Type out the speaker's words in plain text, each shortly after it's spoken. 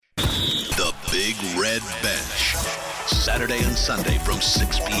The Big Red Bench. Saturday and Sunday from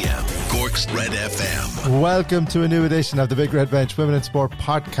 6 p.m. Cork's Red FM. Welcome to a new edition of the Big Red Bench Women in Sport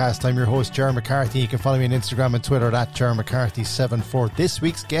podcast. I'm your host, Ger McCarthy. You can follow me on Instagram and Twitter at Ger McCarthy74. This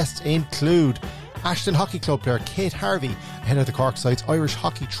week's guests include Ashton Hockey Club player Kate Harvey, ahead of the Cork side's Irish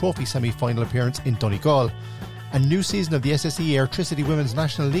Hockey Trophy semi-final appearance in Donegal. A new season of the SSE Airtricity Women's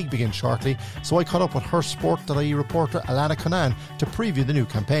National League begins shortly, so I caught up with HerSport.ie reporter Alanna Cunnane to preview the new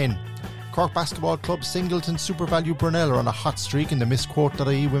campaign. Cork Basketball Club Singleton Supervalu Brunell are on a hot streak in the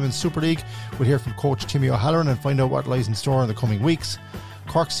Misquote.ie Women's Super League. We'll hear from coach Timmy O'Halloran and find out what lies in store in the coming weeks.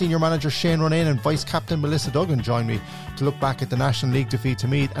 Cork senior manager Shane Ronayne and vice captain Melissa Duggan join me to look back at the National League defeat to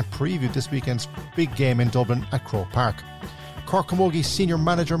Meath and preview this weekend's big game in Dublin at Croke Park. Cork Camogie Senior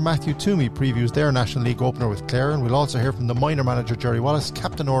manager Matthew Twomey previews their National League opener with Clare, and we'll also hear from the minor manager Jerry Wallace,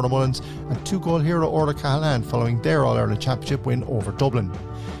 captain Orla Mullins and two-goal hero Orla Cahalan following their All-Ireland Championship win over Dublin.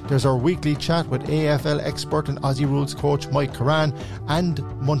 There's our weekly chat with AFL expert and Aussie rules coach Mike Currane and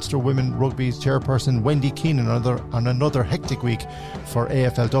Munster Women Rugby's chairperson Wendy Keenan on another hectic week for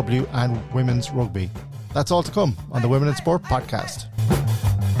AFLW and Women's Rugby. That's all to come on the Women in Sport podcast.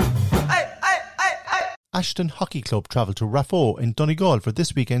 Ashton Hockey Club travelled to Raphoe in Donegal for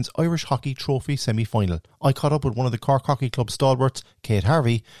this weekend's Irish Hockey Trophy semi-final. I caught up with one of the Cork Hockey Club stalwarts, Kate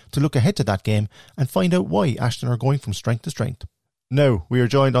Harvey, to look ahead to that game and find out why Ashton are going from strength to strength. Now, we are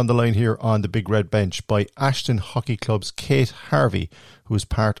joined on the line here on the Big Red Bench by Ashton Hockey Club's Kate Harvey, who is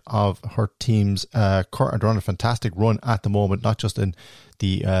part of her team's they're on a fantastic run at the moment, not just in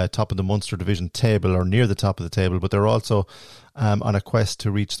the top of the Munster division table or near the top of the table, but they're also on a quest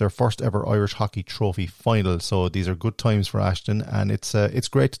to reach their first ever Irish Hockey Trophy final. So these are good times for Ashton, and it's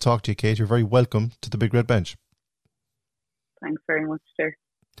great to talk to you, Kate. You're very welcome to the Big Red Bench. Thanks very much, sir.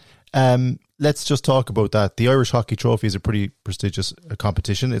 Let's just talk about that. The Irish Hockey Trophy is a pretty prestigious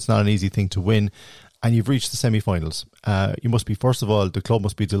competition. It's not an easy thing to win, and you've reached the semi-finals. You must be, first of all, the club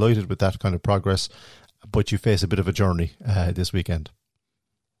must be delighted with that kind of progress, but you face a bit of a journey this weekend.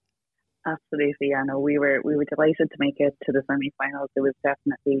 Absolutely, yeah. No, we were delighted to make it to the semi-finals. It was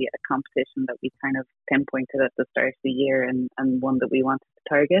definitely a competition that we kind of pinpointed at the start of the year and one that we wanted to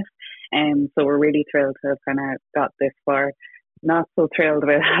target. So we're really thrilled to have kind of got this far. Not so thrilled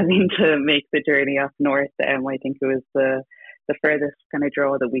about having to make the journey up north. I think it was the furthest kind of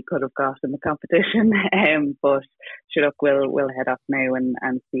draw that we could have got in the competition. But sure, look, we'll head up now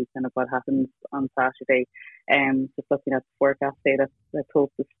and see kind of what happens on Saturday. Just looking at the forecast today, let's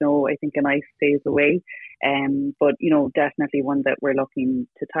hope the snow, I think, a nice stays away. But definitely one that we're looking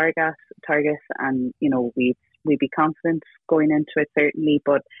to target, and we'd be confident going into it, certainly,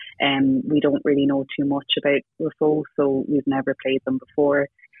 but we don't really know too much about Raphoe, so we've never played them before,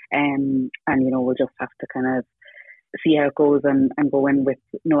 and we'll just have to kind of see how it goes and go in with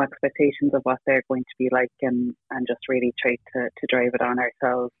no expectations of what they're going to be like, and just really try to drive it on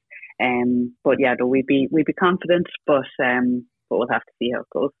ourselves. But yeah, no, we'd be confident, but we'll have to see how it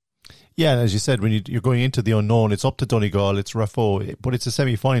goes. Yeah, and as you said, when you're going into the unknown, it's up to Donegal, it's Raphoe, but it's a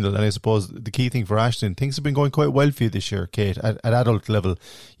semi-final, and I suppose the key thing for Ashton, things have been going quite well for you this year, Kate. At adult level,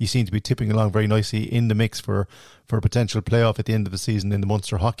 you seem to be tipping along very nicely in the mix for a potential playoff at the end of the season in the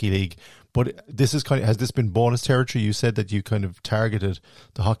Munster Hockey League. But this is has this been bonus territory? You said that you kind of targeted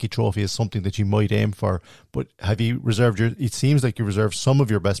the Hockey Trophy as something that you might aim for, but have you reserved it seems like you reserved some of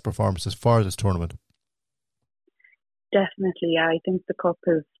your best performances for this tournament. Definitely, yeah. I think the Cup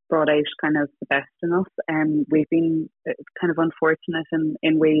has brought out kind of the best in us. We've been kind of unfortunate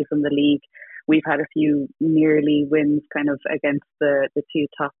in ways in the league. We've had a few nearly wins kind of against the two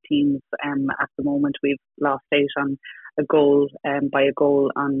top teams. At the moment, we've lost out on a goal, by a goal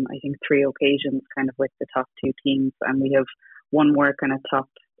on, I think, 3 occasions kind of with the top two teams. And we have one more kind of top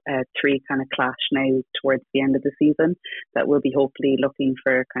three kind of clash now towards the end of the season that we'll be hopefully looking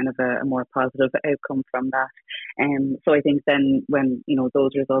for kind of a more positive outcome from that. So I think then when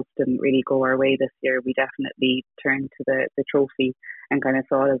those results didn't really go our way this year, we definitely turned to the trophy and kind of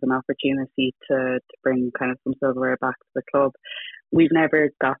saw it as an opportunity to bring kind of some silverware back to the club. We've never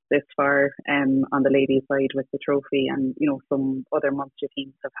got this far on the ladies' side with the trophy, and some other Munster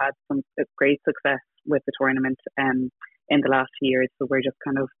teams have had some great success with the tournament in the last few years, so we're just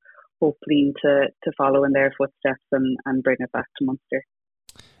kind of hoping to follow in their footsteps and bring it back to Munster.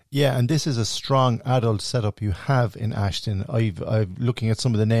 Yeah, and this is a strong adult setup you have in Ashton. I'm looking at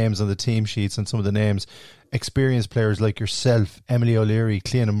some of the names on the team sheets and some of the names, experienced players like yourself, Emily O'Leary,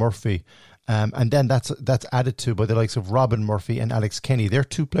 Cleana Murphy, and then that's added to by the likes of Robin Murphy and Alex Kenny. They're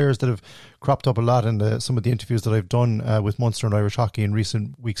two players that have cropped up a lot in some of the interviews that I've done with Munster and Irish hockey in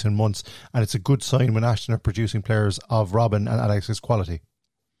recent weeks and months, and it's a good sign when Ashton are producing players of Robin and Alex's quality.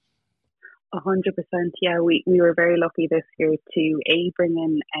 100%. Yeah, we were very lucky this year to bring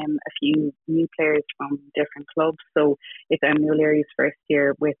in a few new players from different clubs. So it's Emily O'Leary's first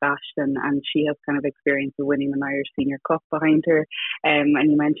year with Ashton, and she has kind of experience of winning an Irish Senior Cup behind her. And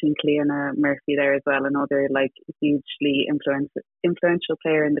you mentioned Cleona Murphy there as well, another like hugely influential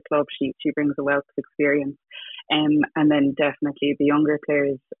player in the club. She brings a wealth of experience. And then definitely the younger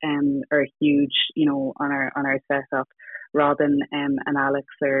players are huge, on our setup. Robin and Alex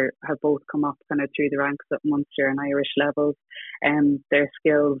have both come up kind of through the ranks at Munster and Irish levels. Their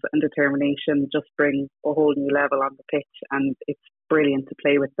skills and determination just bring a whole new level on the pitch, and it's brilliant to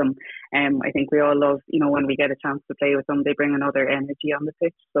play with them. I think we all love, when we get a chance to play with them, they bring another energy on the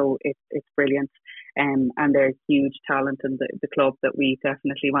pitch, so it's brilliant. And they're huge talent in the club that we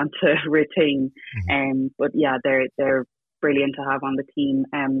definitely want to retain. But yeah, they're brilliant to have on the team,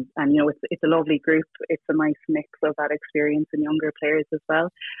 and it's a lovely group. It's a nice mix of that experience and younger players as well,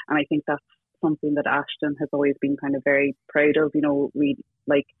 and I think that's something that Ashton has always been kind of very proud of. We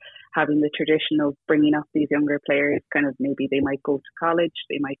like having the tradition of bringing up these younger players, kind of maybe they might go to college,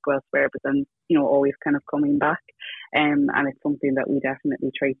 they might go elsewhere, but then always kind of coming back, and it's something that we definitely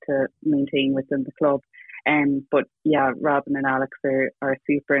try to maintain within the club. But yeah, Robin and Alex are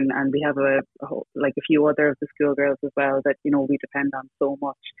super, and we have a few other of the schoolgirls as well that we depend on so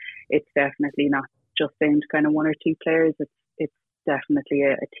much. It's definitely not just down to kind of one or two players. It's definitely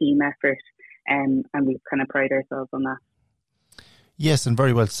a team effort, and we kind of pride ourselves on that. Yes, and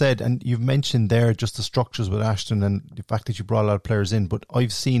very well said. And you've mentioned there just the structures with Ashton and the fact that you brought a lot of players in. But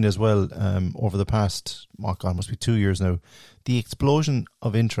I've seen as well over the past, must be 2 years now, the explosion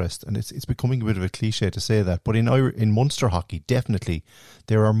of interest. And it's becoming a bit of a cliche to say that. But in Munster hockey, definitely,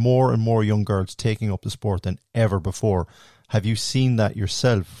 there are more and more young girls taking up the sport than ever before. Have you seen that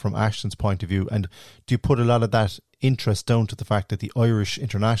yourself from Ashton's point of view? And do you put a lot of that interest down to the fact that the Irish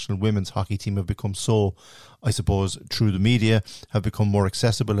international women's hockey team have become so, I suppose, through the media, have become more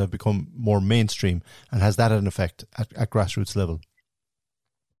accessible, have become more mainstream? And has that had an effect at grassroots level?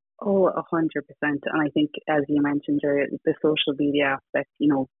 Oh, 100%. And I think, as you mentioned, the social media aspect,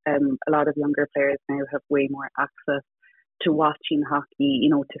 a lot of younger players now have way more access to watching hockey,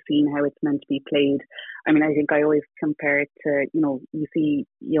 to seeing how it's meant to be played. I mean, I think I always compare it to, you see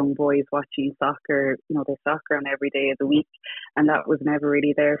young boys watching soccer, there's soccer on every day of the week, and that was never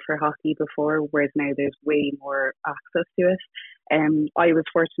really there for hockey before, whereas now there's way more access to it. I was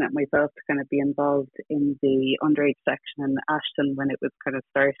fortunate myself to kind of be involved in the underage section in Ashton when it was kind of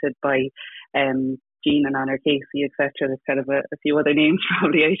started by Jean and Anna Casey, etc. There's kind of a few other names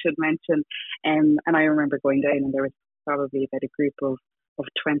probably I should mention. And I remember going down, and there was probably about a group of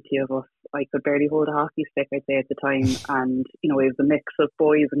 20 of us. I could barely hold a hockey stick, I'd say, at the time. And, it was a mix of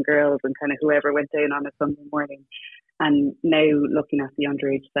boys and girls and kind of whoever went down on a Sunday morning. And now looking at the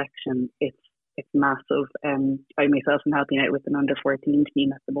underage section, it's massive. I myself am helping out with an under 14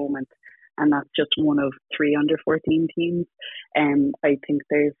 team at the moment, and that's just one of 3 under 14 teams. I think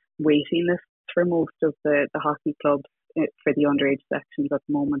there's waiting lists for most of the hockey clubs for the underage sections at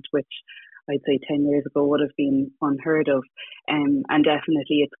the moment, which I'd say 10 years ago would have been unheard of. And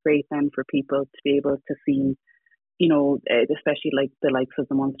definitely it's great then for people to be able to see, especially like the likes of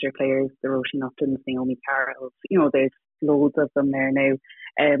the Munster players, the Roisin Upton, the Naomi Carrolls, there's loads of them there now.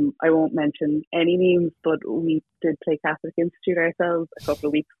 I won't mention any names, but we did play Catholic Institute ourselves a couple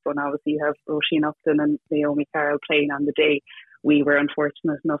of weeks ago, and obviously you have Roisin Upton and Naomi Carroll playing on the day. We were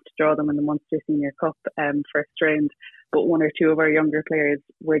unfortunate enough to draw them in the Munster Senior Cup first round, but 1 or 2 of our younger players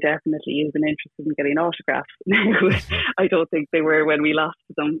were definitely even interested in getting autographs. Now, I don't think they were when we lost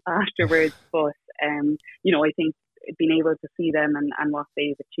to them afterwards, but I think being able to see them and what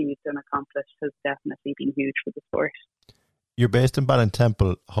they've achieved and accomplished has definitely been huge for the sport. You're based in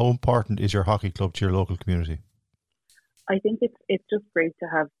Ballintemple. How important is your hockey club to your local community? I think it's just great to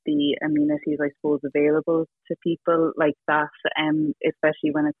have the amenities, I suppose, available to people like that,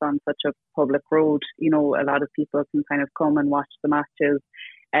 especially when it's on such a public road. A lot of people can kind of come and watch the matches,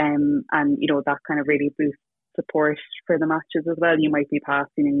 and that kind of really boosts support for the matches as well. You might be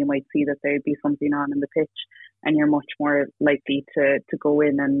passing and you might see that there'd be something on in the pitch, and you're much more likely to go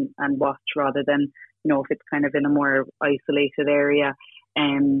in and watch rather than, if it's kind of in a more isolated area.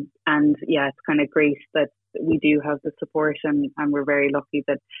 And yeah, it's kind of great that we do have the support, and we're very lucky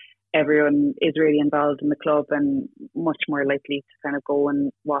that everyone is really involved in the club and much more likely to kind of go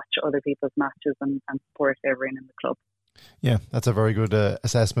and watch other people's matches and support everyone in the club. Yeah, that's a very good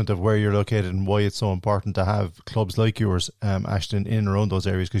assessment of where you're located and why it's so important to have clubs like yours, Ashton, in and around those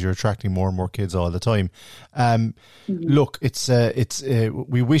areas, because you're attracting more and more kids all the time. Look, it's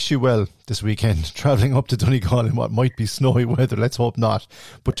we wish you well this weekend, travelling up to Donegal in what might be snowy weather. Let's hope not.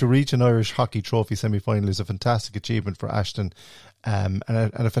 But to reach an Irish Hockey Trophy semi-final is a fantastic achievement for Ashton, and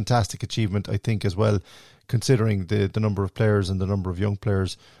a fantastic achievement, I think, as well, considering the number of players and the number of young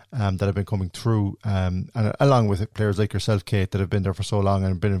players that have been coming through, and along with players like yourself, Kate, that have been there for so long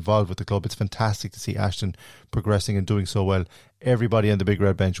and been involved with the club. It's fantastic to see Ashton progressing and doing so well. Everybody on the Big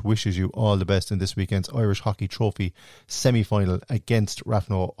Red Bench wishes you all the best in this weekend's Irish Hockey Trophy semi-final against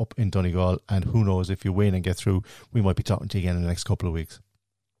Rathnaw up in Donegal, and who knows, if you win and get through, we might be talking to you again in the next couple of weeks.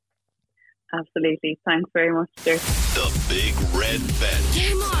 Absolutely. Thanks very much, sir. The Big Red Bench.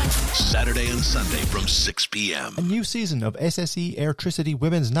 Game on. Saturday and Sunday from 6 p.m. A new season of SSE Airtricity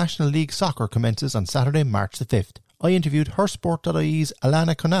Women's National League Soccer commences on Saturday, March the 5th. I interviewed HerSport.ie's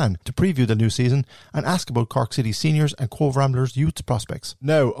Alanna Cunnane to preview the new season and ask about Cork City Seniors and Cove Ramblers youth prospects.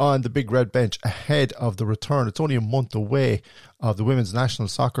 Now on the Big Red Bench, ahead of the return, it's only a month away, of the Women's National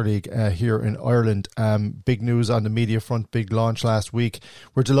Soccer League here in Ireland. Big news on the media front, big launch last week.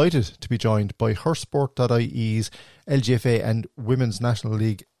 We're delighted to be joined by HerSport.ie's LGFA and Women's National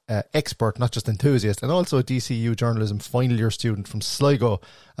League expert, not just enthusiast, and also a DCU journalism final year student from Sligo,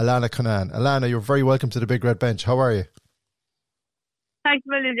 Alanna Cunnane. Alanna, you're very welcome to the Big Red Bench. How are you? Thanks a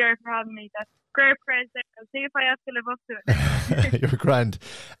million, Ger, for having me. That's great praise there. I'll see if I have to live up to it. You're grand.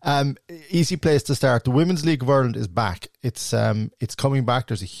 Easy place to start. The Women's League of Ireland is back. It's coming back.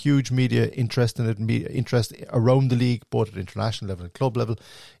 There's a huge media interest in it. Interest around the league, both at international level and club level,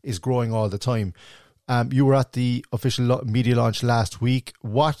 is growing all the time. You were at the official media launch last week.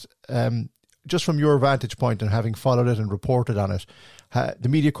 What, just from your vantage point and having followed it and reported on it, the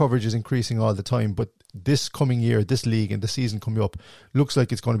media coverage is increasing all the time, but this coming year, this league and the season coming up looks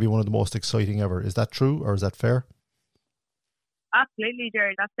like it's going to be one of the most exciting ever. Is that true, or is that fair? Absolutely,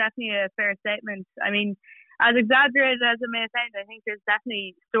 Jared. That's definitely a fair statement. I mean, as exaggerated as it may sound, I think there's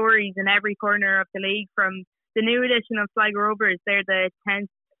definitely stories in every corner of the league. From the new edition of Sligo Rovers, they're the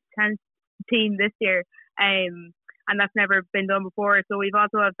 10th team this year, and that's never been done before. So we've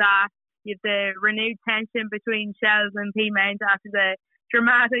also have that. You have the renewed tension between Shells and Peamount after the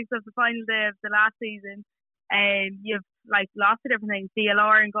dramatics of the final day of the last season. You've lots of different things.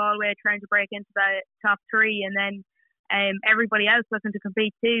 DLR and Galway trying to break into the top three, and then everybody else looking to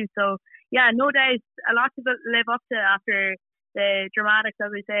compete too. So yeah, no doubt a lot to live up to after the dramatics,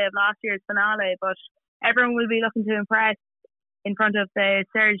 as we say, of last year's finale. But everyone will be looking to impress in front of the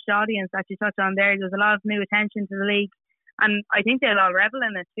surged audience that you touched on there. There's a lot of new attention to the league, and I think they'll all revel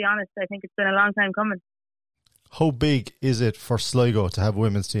in it, to be honest. I think it's been a long time coming. How big is it for Sligo to have a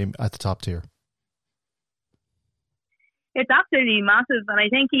women's team at the top tier? It's absolutely massive, and I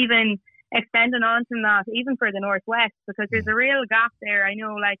think even extending on from that, even for the Northwest, because there's a real gap there. I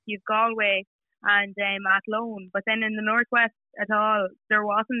know, you've Galway and Athlone, but then in the Northwest at all, there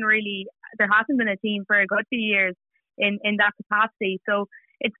hasn't been a team for a good few years in that capacity. So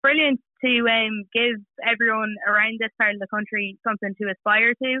it's brilliant to give everyone around this part of the country something to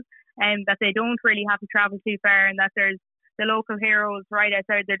aspire to, and that they don't really have to travel too far, and that there's the local heroes right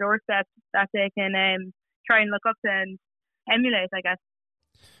outside their doorstep that they can try and look up to and emulate, I guess.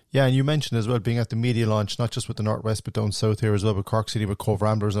 Yeah, and you mentioned as well being at the media launch, not just with the Northwest, but down south here as well, with Cork City, with Cove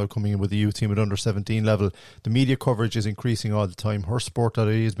Ramblers now coming in with the youth team at under 17 level. The media coverage is increasing all the time.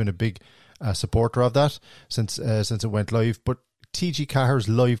 HerSport.ie has been a big supporter of that since it went live. But TG Cahir's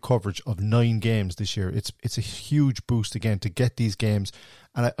live coverage of 9 games this year, it's a huge boost again to get these games.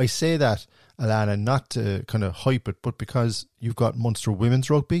 And I say that, Alanna, not to kind of hype it, but because you've got Munster Women's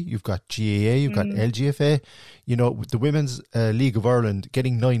Rugby, you've got GAA, you've got LGFA. You know, the Women's League of Ireland,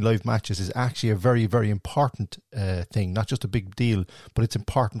 getting 9 live matches is actually a very, very important thing. Not just a big deal, but it's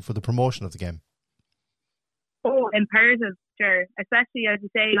important for the promotion of the game. Oh, imperative, sure. Especially, as you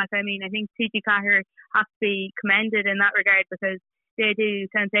say, I think TG Cahir has to be commended in that regard, because they do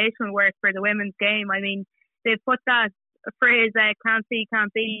sensational work for the women's game. I mean, they've put that phrase, can't see,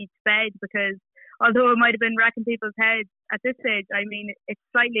 can't be, to bed, because although it might have been wrecking people's heads at this stage, I mean, it's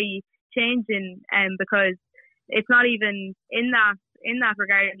slightly changing, because it's not even in that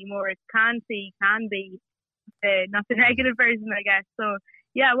regard anymore. It's can see, can be, not the negative version, I guess. So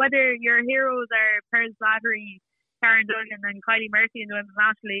yeah, whether your heroes are Pearl Slattery, Karen Duggan and Kylie Murphy in the Women's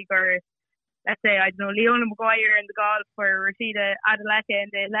National League, or let's say, I don't know, Leona Maguire in the golf, or Rashida Adeleke in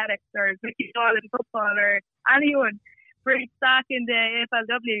the athletics, or Vicky Shaw in football, or anyone, Bridge Stack in the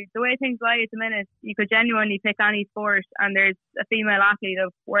AFLW, the way things lie at the minute, you could genuinely pick any sport and there's a female athlete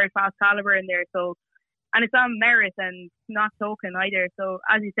of world-class calibre in there. So and it's on merit and not token either. So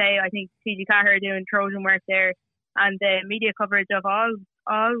as you say, I think TG Cahir are doing Trojan work there, and the media coverage of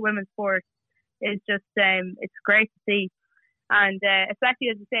all women's sports is just it's great to see. And especially,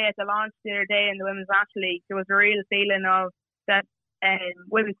 as you say, at the launch the other day in the Women's National League, there was a real feeling of that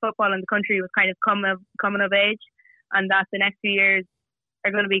women's football in the country was kind of coming of age, and that the next few years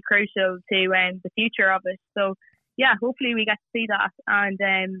are going to be crucial to the future of it. So, yeah, hopefully we get to see that.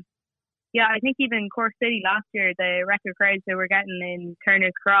 And, yeah, I think even Cork City last year, the record crowds they were getting in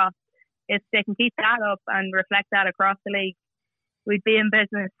Turner's Cross, if they can keep that up and reflect that across the league, we'd be in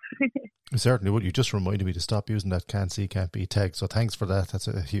business. Certainly would. You just reminded me to stop using that can't see, can't be tag. So thanks for that. That's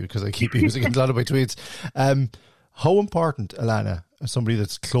a huge, because I keep using it in a lot of my tweets. How important, Alanna, as somebody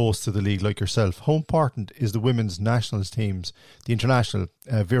that's close to the league like yourself, how important is the women's nationals teams, the international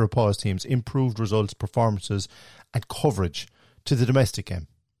Vera Paws teams, improved results, performances and coverage to the domestic game?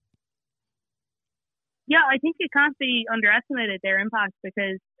 Yeah, I think it can't be underestimated, their impact,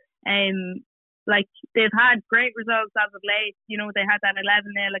 because like they've had great results as of late. You know, they had that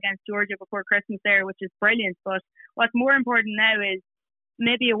 11-0 against Georgia before Christmas there, which is brilliant. But what's more important now is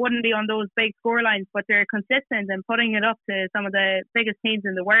maybe it wouldn't be on those big scorelines, but they're consistent and putting it up to some of the biggest teams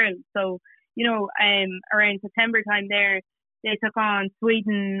in the world. So, you know, around September time there, they took on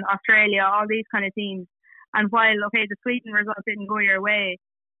Sweden, Australia, all these kind of teams. And while, okay, the Sweden result didn't go your way,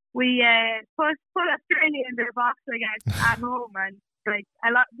 we put Australia in their box, I guess, at home. And like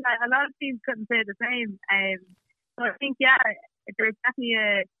a lot of teams couldn't say the same. So I think, yeah, there's definitely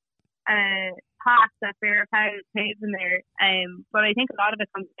a path that Vera Paws paves in there. But I think a lot of it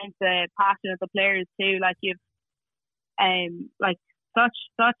comes down to the passion of the players too. Like you've like such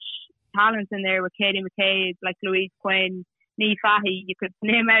talent in there with Katie McCabe, like Louise Quinn, Niamh Fahey. You could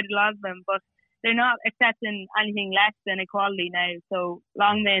name out a lot of them, but they're not accepting anything less than equality now. So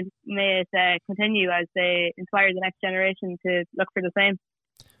long may it continue as they inspire the next generation to look for the same.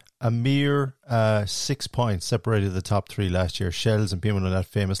 A mere 6 points separated the top three last year. Shells and Peamon on that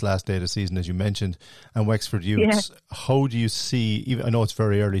famous last day of the season, as you mentioned, and Wexford Youths. Yeah. How do you see, even I know it's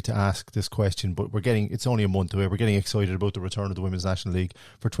very early to ask this question, but it's only a month away. We're getting excited about the return of the Women's National League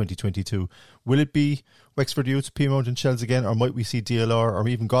for 2022. Will it be Wexford Youths, Peamon and Shells again, or might we see DLR or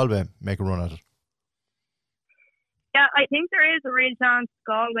even Galway make a run at it? Yeah, I think there is a real chance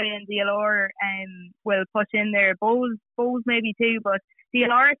Galway and DLR will push in there. Bowes maybe too, but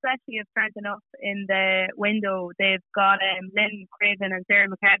DLR especially have strengthened up in the window. They've got Lynn Craven and Ger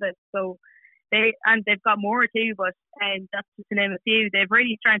McCarthy, so they've got more too, but that's just to name a few. They've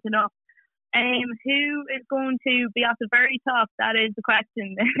really strengthened up. Who is going to be at the very top? That is the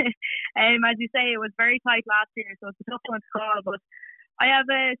question. As you say, it was very tight last year, so it's a tough one to call, but I have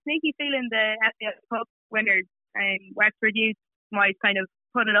a sneaky feeling the FA Cup winners, Wexford Youth, might kind of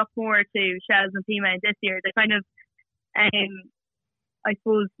put it up more to Shells and Peamon this year. They kind of I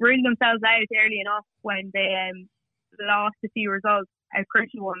suppose ruled themselves out early enough when they lost a few results,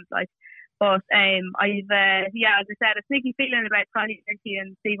 crucial ones. But as I said, a sneaky feeling about Connie Murphy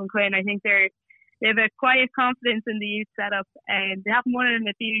and Stephen Quinn. I think they have a quiet confidence in the youth setup, and they haven't won it in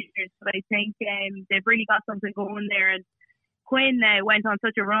a few years, but I think they've really got something going there. And Quinn went on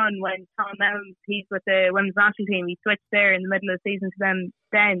such a run when Tom Mellon's piece with the women's national team. He switched there in the middle of the season to them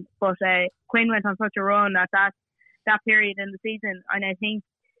then, but Quinn went on such a run at that period in the season, and I think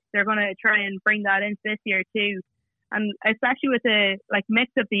they're going to try and bring that into this year too, and especially with the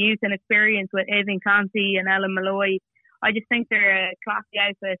mix of the youth and experience with Evan Clancy and Ellen Malloy. I just think they're a classy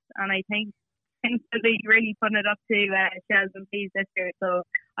outfit, and I think they'll be really putting it up to Shells and Peas this year, so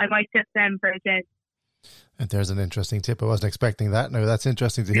I might tip them for a chance. And there's an interesting tip. I wasn't expecting that. Now that's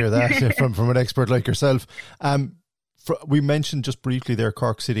interesting to hear that from an expert like yourself. We mentioned just briefly there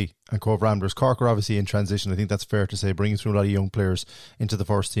Cork City and Cove Ramblers. Cork are obviously in transition. I think that's fair to say, bringing through a lot of young players into the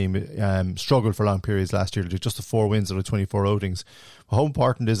first team. Struggled for long periods last year to do just the 4 wins out of 24 outings. How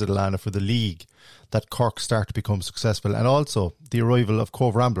important is it, Alanna, for the league that Cork start to become successful, and also the arrival of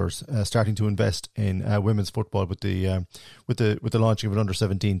Cove Ramblers starting to invest in women's football with the launching of an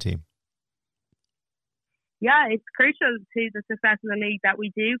under-17 team? Yeah, it's crucial to the success of the league that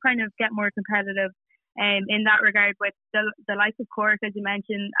we do kind of get more competitive in that regard with the likes of Cork, as you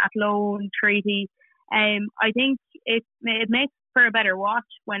mentioned, Athlone, Treaty. I think it makes for a better watch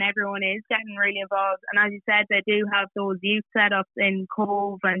when everyone is getting really involved. And as you said, they do have those youth setups in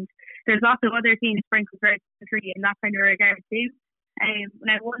Cove, and there's lots of other teams sprinkled throughout the country in that kind of regard too.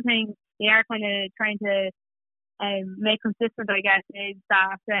 Now, one thing they are kind of trying to make consistent, I guess, is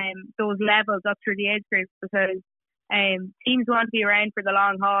that those levels up through the age group, because teams want to be around for the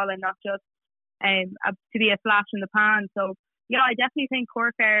long haul and not just to be a flash in the pan. So I definitely think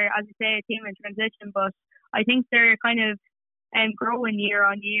Cork are, as you say, a team in transition, but I think they're kind of growing year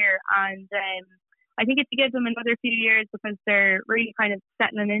on year, and I think if you give them another few years, because they're really kind of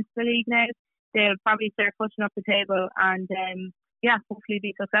settling into the league now, they'll probably start pushing up the table and hopefully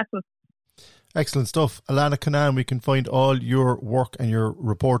be successful. Excellent stuff. Alanna, Cunnane, we can find all your work and your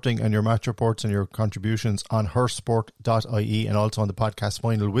reporting and your match reports and your contributions on HerSport.ie and also on the podcast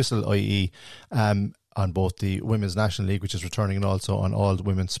Final Whistle.ie, on both the Women's National League, which is returning, and also on all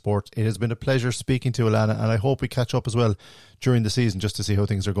women's sport. It has been a pleasure speaking to Alanna, and I hope we catch up as well during the season just to see how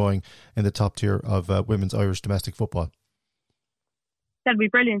things are going in the top tier of women's Irish domestic football. That'd be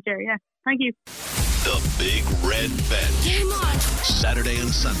brilliant, Jerry. Yeah, thank you. The Big Red Bench. Saturday and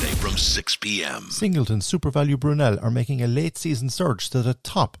Sunday from 6 p.m. Singleton, Supervalu, Brunell are making a late season surge to the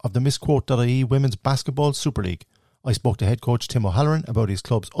top of the Misquote.ie Women's Basketball Super League. I spoke to head coach Tim O'Halloran about his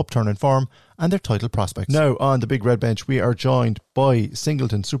club's upturn in form and their title prospects. Now on the Big Red Bench, we are joined by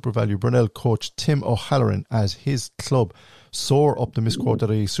Singleton, Supervalu, Brunell coach Tim O'Halloran as his club soar up the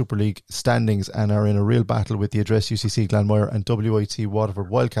Misquote.ie Super League standings and are in a real battle with the Address UCC Glanmire and WIT Waterford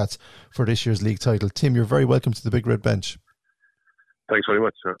Wildcats for this year's league title. Tim, you're very welcome to the Big Red Bench. Thanks very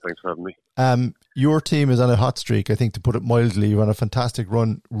much, sir. Thanks for having me. Your team is on a hot streak, I think, to put it mildly. You're on a fantastic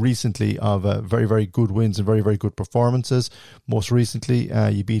run recently of very, very good wins and very, very good performances. Most recently,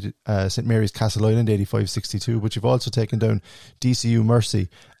 you beat St Mary's Castleisland 85-62, but you've also taken down DCU Mercy.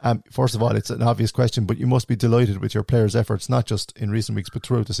 First of all, it's an obvious question, but you must be delighted with your players' efforts, not just in recent weeks, but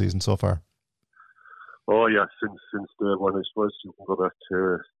throughout the season so far. Oh, yeah, since day one, I suppose. You can go back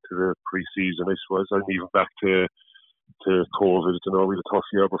to the pre-season, I suppose, and even back to COVID, we had a tough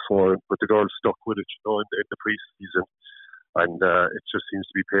year before, but the girls stuck with it, in the pre-season, and it just seems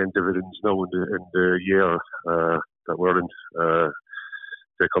to be paying dividends now in the year that we're in.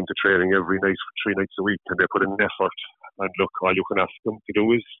 They come to training every night for 3 nights a week, and they put in an effort, and look, all you can ask them to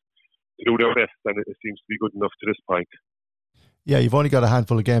do is to do their best, and it seems to be good enough to this point. Yeah, you've only got a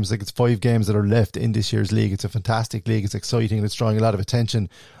handful of games. I think it's 5 games that are left in this year's league. It's a fantastic league. It's exciting and it's drawing a lot of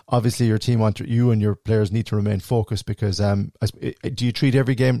attention. Obviously, your team, you and your players need to remain focused because do you treat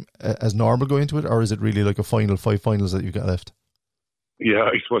every game as normal going into it, or is it really like a final 5 finals that you've got left? Yeah,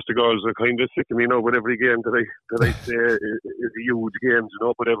 I suppose the girls are kind of sick of me now, but every game that I say is a huge game,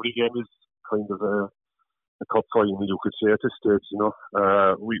 but every game is kind of a cup final, you could say, at this stage,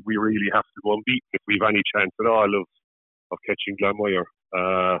 We really have to go unbeaten if we've any chance at all of catching Glanmire,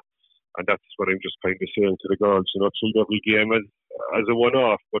 and that's what I'm just kind of saying to the girls. Treat every game as a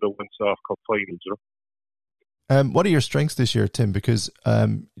one-off, but a once-off cup final. What are your strengths this year, Tim? Because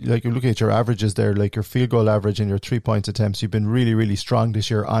like you're looking at your averages there, like your field goal average and your 3-point attempts, you've been really, really strong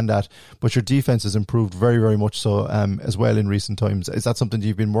this year on that. But your defence has improved very, very much so as well in recent times. Is that something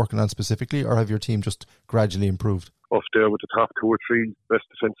you've been working on specifically, or have your team just gradually improved? Up there with the top 2 or 3 best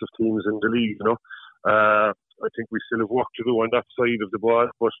defensive teams in the league, I think we still have work to do on that side of the ball,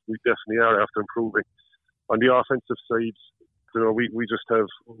 but we definitely are after improving. On the offensive side, we just have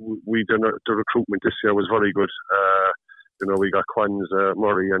the recruitment this year was very good. We got Quans,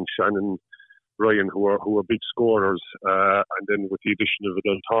 Murray and Shannon Ryan who are big scorers, and then with the addition of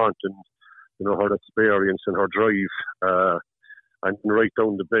Adele Thornton, her experience and her drive, and right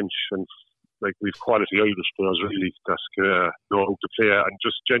down the bench, and like we've quality Irish players really that know how to play and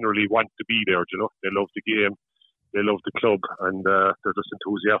just generally want to be there. They love the game, they love the club, and they're just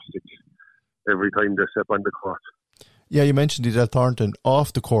enthusiastic every time they step on the court. Yeah, you mentioned Adele Thornton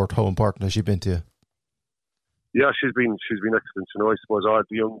off the court. How important has she been to you? Yeah, she's been excellent. I suppose all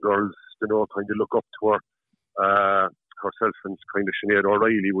the young girls, kind of look up to her. Herself and kind of Sinead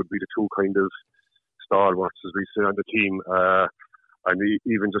O'Reilly would be the 2 kind of stalwarts, as we say, on the team. And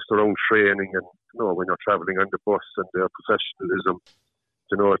even just around training and, when you're travelling on the bus and their professionalism,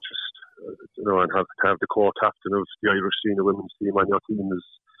 and have the core captain of the Irish senior women's team on your team is,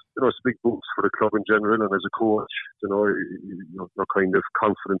 it's a big boost for the club in general, and as a coach, you're kind of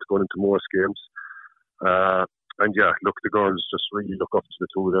confident going into most games. And yeah, look, the girls just really look up to the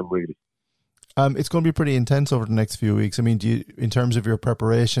 2 of them, really. It's going to be pretty intense over the next few weeks. I mean, in terms of your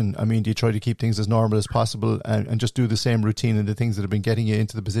preparation, do you try to keep things as normal as possible and just do the same routine and the things that have been getting you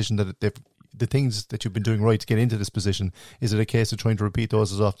into the position the things that you've been doing right to get into this position? Is it a case of trying to repeat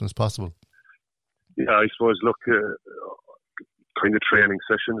those as often as possible? Yeah, I suppose, look, kind of training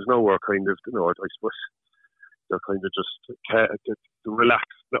sessions now are kind of, I suppose they're kind of just relaxed.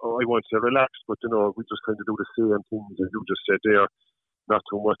 I won't say relaxed, but, we just kind of do the same things as you just said there. Not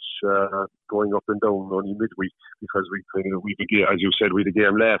too much going up and down only midweek, because we began, as you said, we had a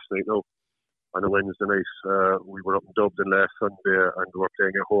game last night. On a Wednesday night, we were up in Dublin last Sunday, and we were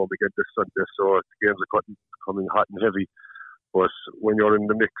playing at home again this Sunday. So the games are coming hot and heavy. But when you're in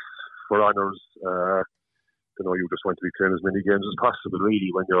the mix for honours, you just want to be playing as many games as possible, really,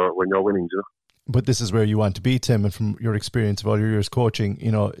 when you're winning, you know. But this is where you want to be, Tim, and from your experience of all your years coaching,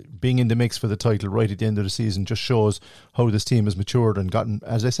 being in the mix for the title right at the end of the season just shows how this team has matured and gotten,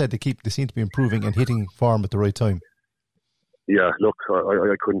 as I said, they seem to be improving and hitting form at the right time. Yeah, look,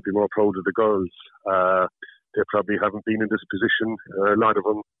 I couldn't be more proud of the girls. They probably haven't been in this position, a lot of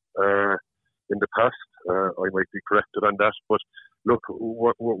them, in the past. I might be corrected on that, but look,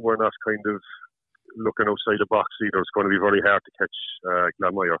 we're not kind of looking outside the box either. It's going to be very hard to catch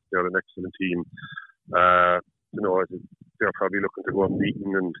Glanmire. They're an excellent team. They're probably looking to go on Meath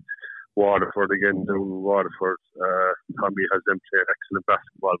and Waterford again, down Waterford. Tommy has them playing excellent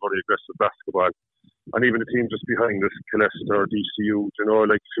basketball, very aggressive basketball. And even the team just behind us, Killester, DCU,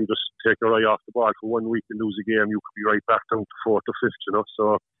 if you just take your eye off the ball for 1 week and lose a game, you could be right back down to 4th or 5th,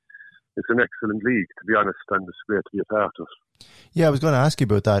 So it's an excellent league, to be honest, and it's great to be a part of. Yeah, I was going to ask you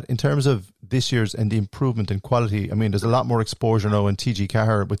about that. In terms of this year's and the improvement in quality, I mean, there's a lot more exposure now in TG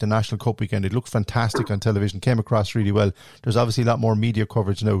Cahir with the National Cup weekend. It looked fantastic on television, came across really well. There's obviously a lot more media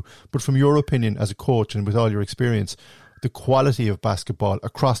coverage now. But from your opinion as a coach and with all your experience, the quality of basketball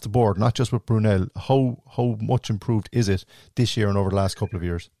across the board, not just with Brunell, how much improved is it this year and over the last couple of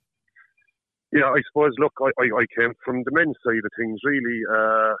years? Yeah, I suppose, look, I came from the men's side of things, really.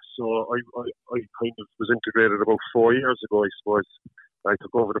 So I kind of was integrated about 4 years ago, I suppose. I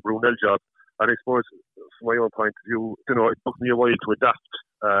took over the Brunell job. And I suppose, from my own point of view, it took me a while to adapt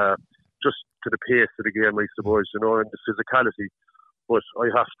just to the pace of the game, I suppose, and the physicality. But I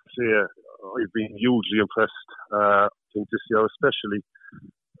have to say, I've been hugely impressed, I think this year especially.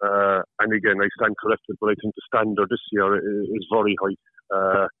 And again, I stand corrected, but I think the standard this year is very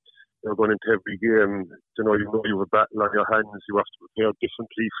high. You're going into every game, you have a battle on your hands. You have to prepare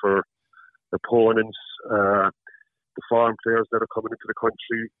differently for opponents. The foreign players that are coming into the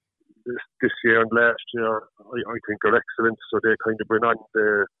country this year and last year, I think are excellent. So they kind of bring on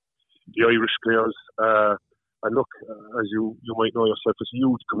the Irish players. And look, as you might know yourself, it's a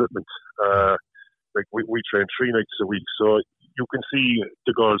huge commitment. We train 3 nights a week, so you can see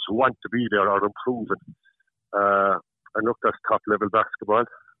the girls who want to be there are improving. And look, that's top level basketball.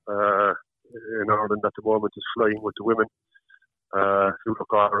 In Ireland at the moment is flying with the women. If you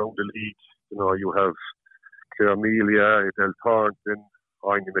look all around the league, you have Claire Amelia, Adele Thornton,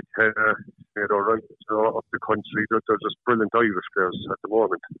 Anya McKenna, up the country. They're just brilliant Irish players at the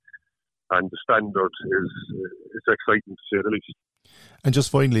moment. And the standard is exciting to say the least. And just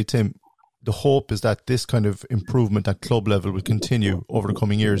finally, Tim, the hope is that this kind of improvement at club level will continue over the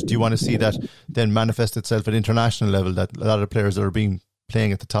coming years. Do you want to see that then manifest itself at international level, that a lot of players that are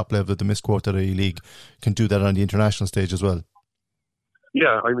playing at the top level of the Meath41.18 league can do that on the international stage as well?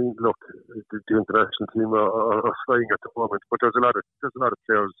 Yeah, I mean, look, the international team are flying at the moment, but there's a lot of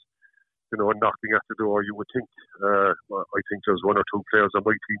players, knocking at the door. You would think. I think there's 1 or 2 players on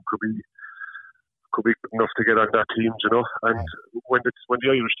my team could be good enough to get on that team, And when the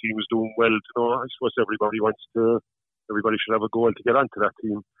Irish team is doing well, I suppose everybody should have a goal to get onto that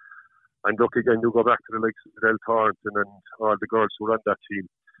team. And look, again, you go back to the likes of Adele Thornton and all the girls who are on that team.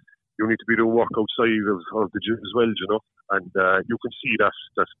 You need to be doing work outside of the gym as well, And you can see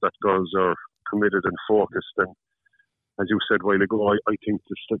that girls are committed and focused. And as you said a while ago, I think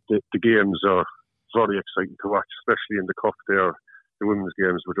the games are very exciting to watch, especially in the cup there. The women's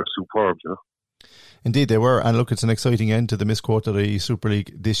games were just superb, Indeed they were, and look, it's an exciting end to the Meath41.18 Super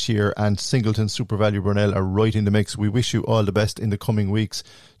League this year, and Singleton, Supervalu, Brunell are right in the mix. We wish you all the best in the coming weeks,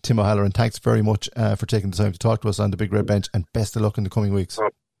 Tim O'Halloran. Thanks very much for taking the time to talk to us on the Big Red Bench, and best of luck in the coming weeks.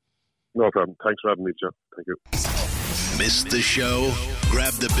 No problem. Thanks for having me, Joe. Thank you. Missed the show?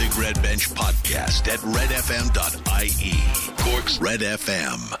 Grab the Big Red Bench podcast at redfm.ie. Cork's Red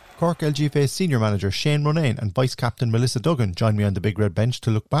FM. Cork LGFA Senior Manager Shane Ronayne and Vice Captain Melissa Duggan joined me on the Big Red Bench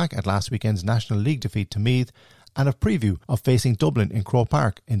to look back at last weekend's National League defeat to Meath and a preview of facing Dublin in Croke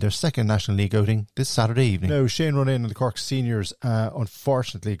Park in their second National League outing this Saturday evening. Now, Shane Ronayne and the Cork Seniors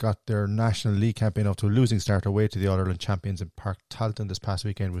unfortunately got their National League campaign off to a losing start away to the All-Ireland champions in Park Talton this past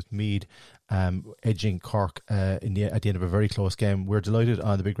weekend, with Meath edging Cork at the end of a very close game. We're delighted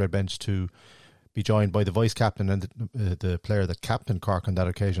on the Big Red Bench to be joined by the vice captain and the player that captained Cork on that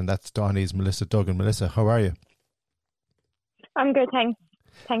occasion. That's Donny's Melissa Duggan. Melissa, how are you? I'm good, thanks.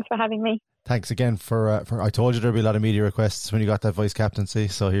 Thanks for having me. Thanks again for I told you there'd be a lot of media requests when you got that vice captaincy,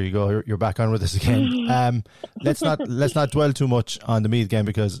 so here you go. You're back on with us again. Let's not dwell too much on the Meath game,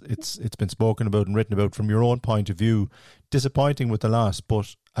 because it's been spoken about and written about from your own point of view. Disappointing with the loss,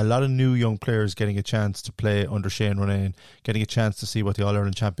 but a lot of new young players getting a chance to play under Shane Ronayne, getting a chance to see what the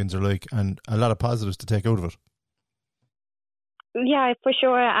All-Ireland champions are like, and a lot of positives to take out of it. Yeah, for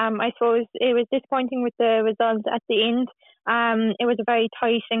sure. I suppose it was disappointing with the results at the end. It was a very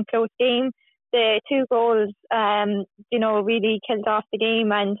tight and close game. The 2 goals, really killed off the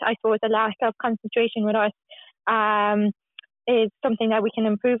game, and I suppose a lack of concentration with us is something that we can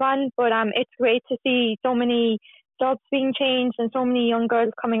improve on. But it's great to see so many jobs being changed and so many young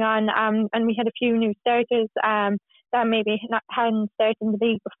girls coming on. And we had a few new starters that maybe hadn't started in the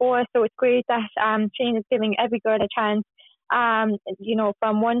league before. So it's great that Shane is giving every girl a chance.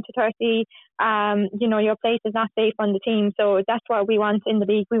 From 1 to 30, your place is not safe on the team. So that's what we want in the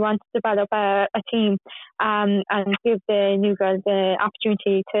league. We want to develop a team and give the new girls the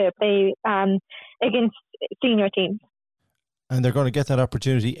opportunity to play against senior teams. And they're going to get that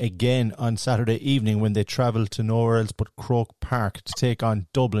opportunity again on Saturday evening when they travel to nowhere else but Croke Park to take on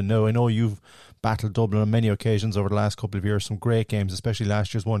Dublin. Now, I know you've battled Dublin on many occasions over the last couple of years, some great games, especially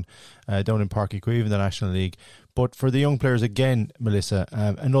last year's one down in Páirc Uí Chaoimh in the National League. But for the young players, again, Melissa,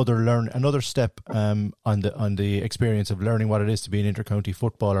 another step on the experience of learning what it is to be an inter-county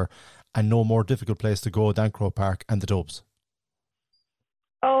footballer, and no more difficult place to go than Croke Park and the Dubs.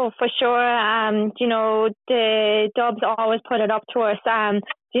 Oh, for sure. The Dubs always put it up to us.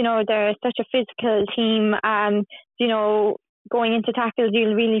 They're such a physical team. Going into tackles,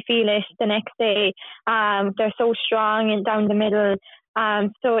 you'll really feel it the next day. They're so strong and down the middle.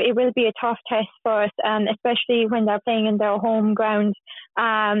 So it will be a tough test for us, especially when they're playing in their home ground.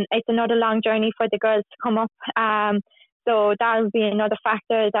 It's another long journey for the girls to come up. So that'll be another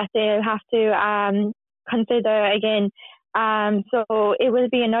factor that they'll have to consider again. So it will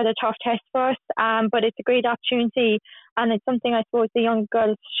be another tough test for us, but it's a great opportunity, and it's something I suppose the young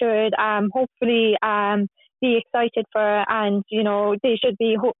girls should hopefully be excited for, and they should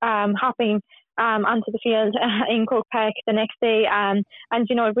be hopping onto the field in Croke Park the next day, and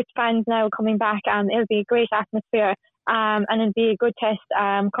with fans now coming back, it'll be a great atmosphere, and it'll be a good test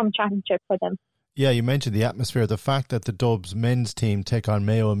come championship for them. Yeah, you mentioned the atmosphere. The fact that the Dubs men's team take on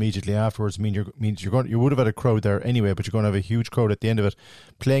Mayo immediately afterwards means you would have had a crowd there anyway, but you're going to have a huge crowd at the end of it.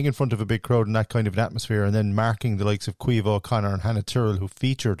 Playing in front of a big crowd in that kind of an atmosphere, and then marking the likes of Caoimhe O'Connor and Hannah Tyrrell, who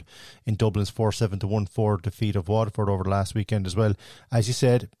featured in Dublin's 4-7-1-4 defeat of Waterford over the last weekend as well. As you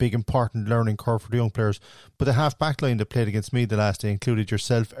said, big important learning curve for the young players. But the half back line that played against Meath the last day included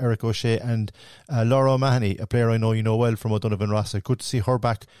yourself, Eric O'Shea, and Laura O'Mahony, a player I know you know well from O'Donovan Rossa. Good to see her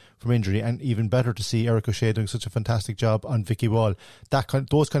back from injury, and even better to see Eric O'Shea doing such a fantastic job on Vicky Wall.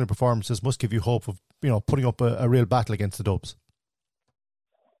 Those kind of performances must give you hope of putting up a real battle against the Dubs.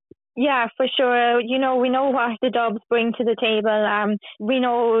 Yeah, for sure. We know what the Dubs bring to the table. We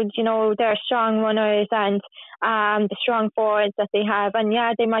know, they're strong runners and the strong forwards that they have. And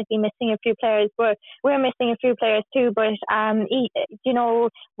yeah, they might be missing a few players, but we're missing a few players too. But,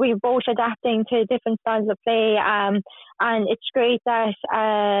 we're both adapting to different styles of play. And it's great that,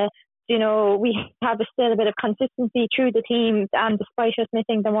 we have still a bit of consistency through the team, despite us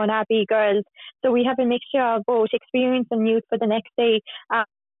missing the one Abbey girls. So we have a mixture of both experience and youth for the next day.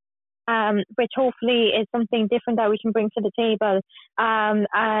 Which hopefully is something different that we can bring to the table.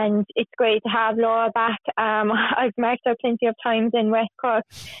 And it's great to have Laura back. I've marked her plenty of times in West Cork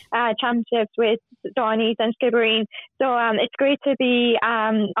championships with Donnies and Skibbereen. So it's great to be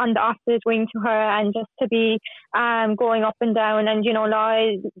on the opposite wing to her and just to be going up and down. And,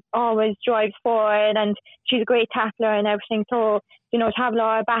 Laura always drives forward and she's a great tackler and everything. So, to have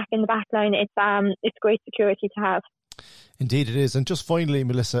Laura back in the back line, it's great security to have. Indeed it is. And just finally,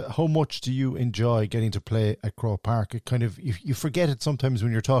 Melissa, how much do you enjoy getting to play at Croke Park? It kind of you forget it sometimes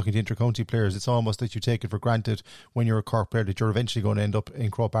when you're talking to inter-county players. It's almost that you take it for granted when you're a Cork player that you're eventually going to end up in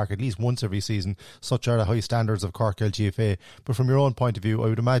Croke Park at least once every season. Such are the high standards of Cork LGFA. But from your own point of view, I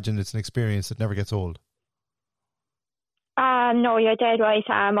would imagine it's an experience that never gets old. No, you're dead right.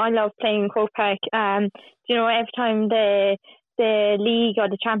 I love playing in Croke Park. Every time the league or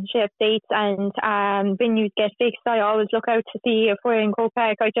the championship dates and venues get fixed, I always look out to see if we're in Croke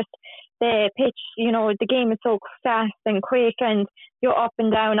Park. The pitch, the game is so fast and quick and you're up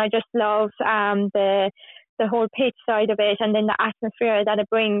and down. I just love the whole pitch side of it, and then the atmosphere that it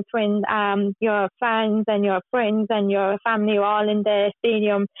brings when your fans and your friends and your family are all in the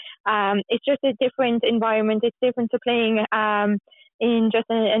stadium. It's just a different environment. It's different to playing in just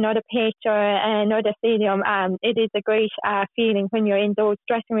another pitch or another stadium. It is a great feeling when you're in those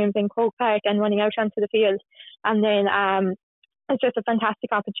dressing rooms in Croke Park and running out onto the field. And then it's just a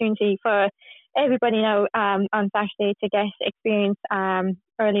fantastic opportunity for everybody now on Saturday to get experience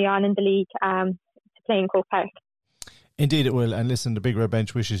early on in the league to play in Croke Park. Indeed it will. And listen, the Big Red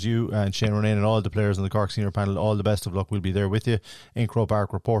Bench wishes you and Shane Ronayne and all the players on the Cork Senior panel all the best of luck. We'll be there with you in Croke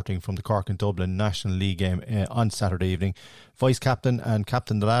Park reporting from the Cork and Dublin National League game on Saturday evening. Vice Captain and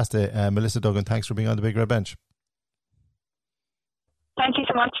Captain the last day, Melissa Duggan, thanks for being on the Big Red Bench. Thank you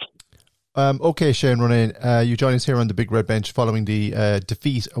so much. Okay, Shane Ronayne, you join us here on the Big Red Bench following the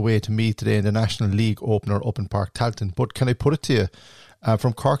defeat away to Meath today in the National League opener up in Park Talton. But can I put it to you,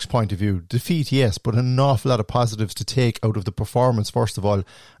 from Cork's point of view, defeat, yes, but an awful lot of positives to take out of the performance, first of all,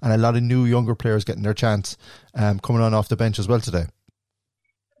 and a lot of new younger players getting their chance coming on off the bench as well today.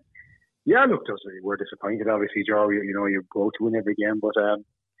 Yeah, look, we're disappointed, obviously, Joe. You go to win every game, but there's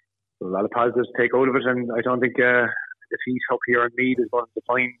a lot of positives to take out of it, and I don't think defeat up here in Meath is going to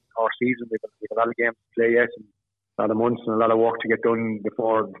define our season. We've a lot of games to play yet, and a lot of months and a lot of work to get done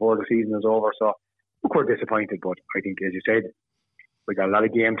before the season is over. So, look, we're disappointed, but I think, as you said, we got a lot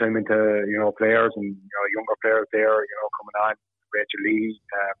of game time into players and younger players there coming on. Rachel Lee,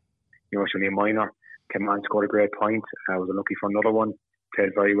 Sinead Minor came on, scored a great point. I was unlucky for another one. Played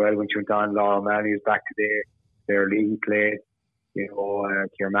very well when she went on. Laura O'Malley is back today. Sarah Lee played.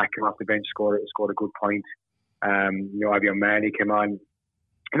 Ger McCarthy came off the bench, scored a good point. Abby O'Malley came on.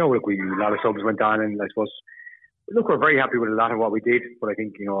 Look, a lot of subs went on, and I suppose, look, we're very happy with a lot of what we did, but I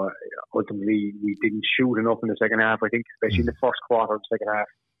think, ultimately we didn't shoot enough in the second half, I think, especially in the first quarter of the second half.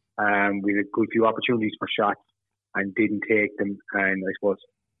 We had a good few opportunities for shots and didn't take them, and I suppose,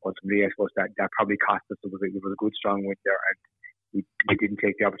 ultimately, that probably cost us. It was a good, strong win there, and we didn't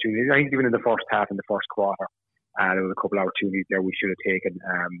take the opportunities. I think even in the first half, in the first quarter, there was a couple of opportunities there we should have taken.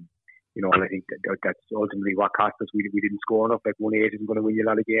 And I think that's ultimately what cost us. We didn't score enough. Like 1-8 isn't going to win you a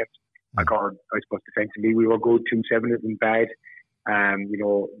lot of games. I suppose defensively we were good. 2-7 isn't bad.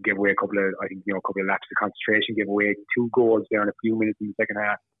 Gave away a couple of lapses of concentration. Gave away 2 goals there in a few minutes in the second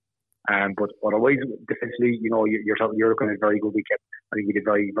half. But otherwise, defensively, you're looking at very good. I think we did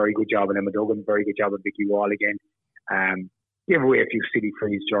very, very good job on Emma Duggan. Very good job on Vicky Wall again. Gave away a few silly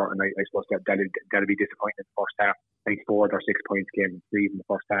frees, and I suppose that'll be disappointing in the first half. I think 4 or 6 points came frees in the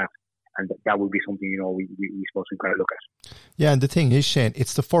first half. And that would be something, we suppose we've got to look at. Yeah, and the thing is, Shane,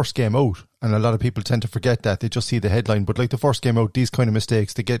 it's the first game out, and a lot of people tend to forget that. They just see the headline, but like the first game out, these kind of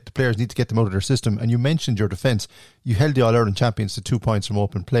mistakes, the players need to get them out of their system. And you mentioned your defence. You held the All-Ireland champions to 2 points from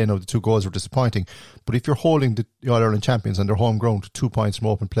open play. Now, the 2 goals were disappointing, but if you're holding the All-Ireland champions on their home ground to 2 points from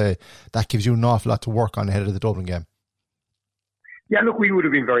open play, that gives you an awful lot to work on ahead of the Dublin game. Yeah, look, we would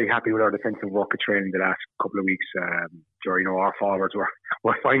have been very happy with our defensive work at training the last couple of weeks. Our forwards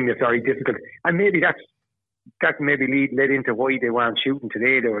were finding it very difficult, and maybe that maybe led into why they weren't shooting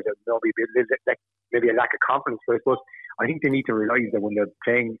today. There was maybe a lack of confidence. But I suppose I think they need to realise that when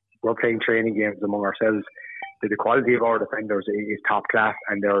we're playing training games among ourselves, that the quality of our defenders is top class,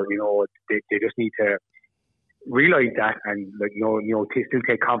 and they just need to realise that, and to still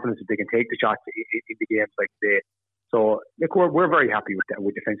take confidence that they can take the shots in the games like today. So, look, we're very happy with that,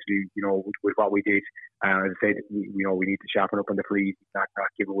 with defensively, with what we did. As I said, we need to sharpen up on the frees, not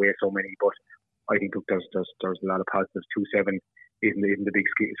give away so many. But I think there's a lot of positives. 2-7 isn't the big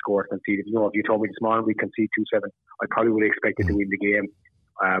score conceded. If you told me this morning we concede 2-7, I probably would have expected to win the game.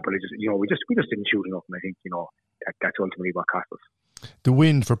 But we just didn't shoot enough, and I think that's ultimately what cost us. The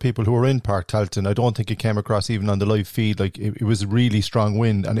wind for people who were in Park Talton, I don't think it came across even on the live feed. Like it was a really strong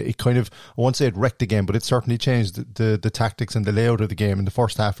wind, and it kind of, I won't say it wrecked the game, but it certainly changed the tactics and the layout of the game in the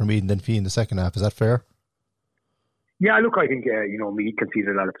first half for Meath and then Fee in the second half. Is that fair? Yeah, look, I think Meath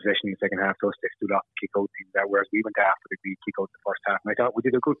conceded a lot of possession in the second half, so they stood off the kick out team there, whereas we went after the Meath kick out in the first half, and I thought we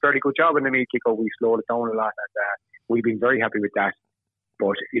did a fairly good job in the Meath kick out. We slowed it down a lot, and we've been very happy with that.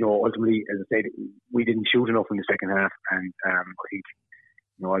 But ultimately, as I said, we didn't shoot enough in the second half, and I think.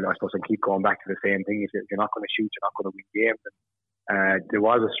 I suppose I keep going back to the same thing. If you're not going to shoot, you're not going to win games. And, there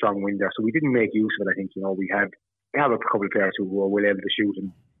was a strong wind there, so we didn't make use of it. I think we have a couple of players who were well able to shoot,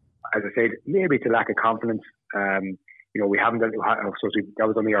 and as I said, maybe it's a lack of confidence. We haven't done. That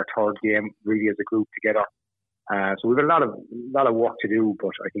was only our third game really as a group together. So we've a lot of work to do,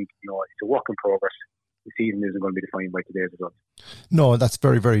 but I think it's a work in progress. The season isn't going to be defined by today's result. No, that's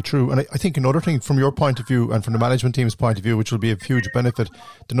very, very true. And I think another thing from your point of view and from the management team's point of view, which will be a huge benefit,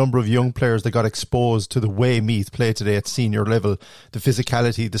 the number of young players that got exposed to the way Meath play today at senior level, the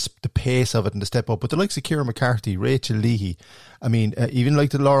physicality, the pace of it and the step up. But the likes of Ger McCarthy, Rachel Leahy, I mean, even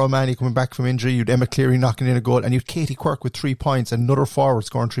like the Laura O'Malley coming back from injury, you'd Emma Cleary knocking in a goal, and you'd Katie Quirk with 3 points, and another forward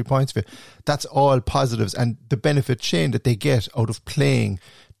scoring 3 points for you. That's all positives, and the benefit, Shane, that they get out of playing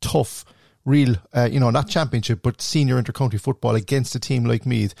tough, real, not championship, but senior intercounty football against a team like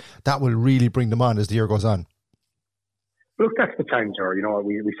Meath, that will really bring them on as the year goes on. Look, that's the challenge,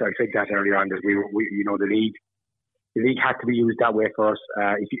 we said that earlier on, that we the league, the league had to be used that way for us.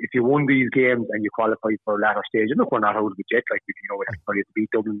 If you won these games and you qualified for a latter stage, and look, we're not out of it yet. Like, we have to beat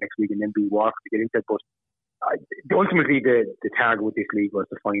Dublin next week and then beat Waterford to get into it. But ultimately, the target with this league was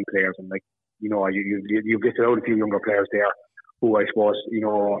to find players, and you've listed out a few younger players there who I suppose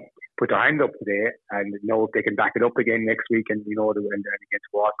put their hand up today and know if they can back it up again next week and and against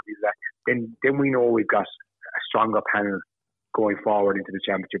Waterford, then we know we've got a stronger panel going forward into the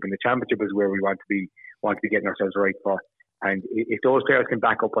championship, and the championship is where we want to be getting ourselves right for. And if those players can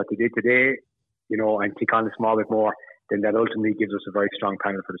back up what they did today, and tick on a small bit more, then that ultimately gives us a very strong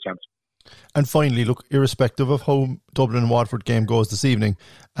panel for the championship. And finally, look, irrespective of how Dublin and Watford game goes this evening,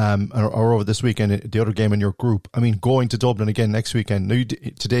 or over this weekend, the other game in your group, I mean, going to Dublin again next weekend. Now,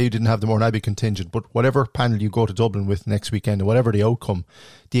 today you didn't have the Mourne Abbey contingent, but whatever panel you go to Dublin with next weekend, and whatever the outcome,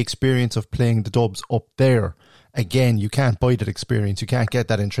 the experience of playing the Dubs up there, again, you can't buy that experience. You can't get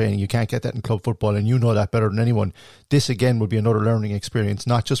that in training. You can't get that in club football, and you know that better than anyone. This, again, would be another learning experience,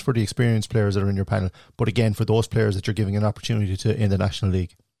 not just for the experienced players that are in your panel, but again, for those players that you're giving an opportunity to in the National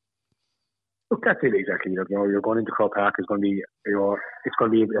League. Look, that's it exactly. You're going into Croke Park. It's going to be, it's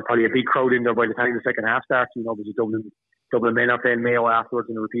going to be probably a big crowd in there by the time the second half starts. Because Dublin men are playing Mayo afterwards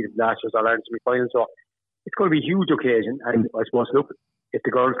in the repeated last year's All-Ireland semi-final. So it's going to be a huge occasion. And I suppose, look, if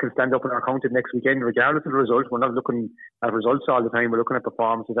the girls can stand up in our counted next weekend, regardless of the results, we're not looking at results all the time. We're looking at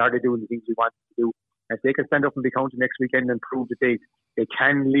performances. Are they doing the things we want them to do? And if they can stand up and be counted next weekend and prove that they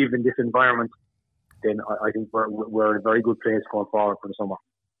can live in this environment, then I think we're in a very good place going forward for the summer.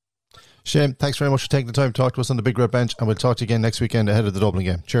 Shane, thanks very much for taking the time to talk to us on the Big Red Bench, and we'll talk to you again next weekend ahead of the Dublin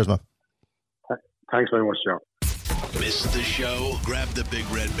game. Cheers, man. Thanks very much, Joe. Missed the show? Grab the Big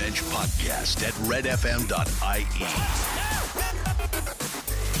Red Bench podcast at redfm.ie.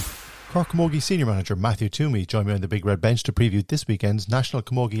 Cork Camogie Senior Manager Matthew Twomey joined me on the Big Red Bench to preview this weekend's National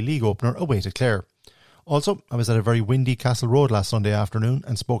Camogie League opener away to Clare. Also, I was at a very windy Castle Road last Sunday afternoon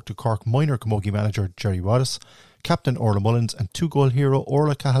and spoke to Cork Minor Camogie Manager Jerry Waddis, Captain Orla Mullins and two-goal hero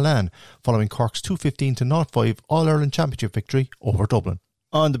Orla Cahalan following Cork's 215-0 All-Ireland Championship victory over Dublin.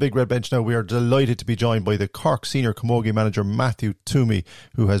 On the Big Red Bench now, we are delighted to be joined by the Cork Senior Camogie Manager Matthew Twomey,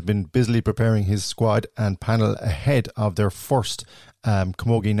 who has been busily preparing his squad and panel ahead of their first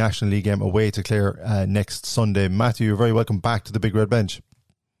Camogie National League game away to Clare next Sunday. Matthew, you're very welcome back to the Big Red Bench.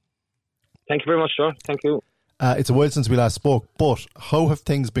 Thank you very much, sir. Thank you. It's a while since we last spoke, but how have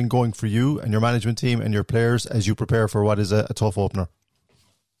things been going for you and your management team and your players as you prepare for what is a tough opener?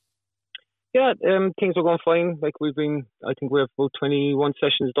 Yeah, things are going fine. Like I think we have about 21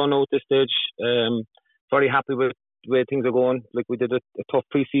 sessions done now at this stage. Very happy with the way things are going. Like, we did a tough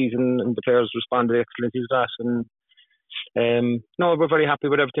pre-season and the players responded excellently to that. And no, we're very happy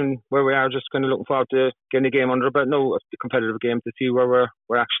with everything where we are. Just kind of looking forward to getting the game under, but no, a competitive game to see where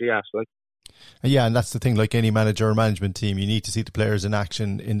we're actually at. Like. Yeah, and that's the thing. Like any manager or management team, you need to see the players in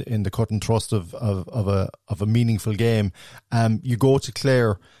action in the cut and thrust of a meaningful game. You go to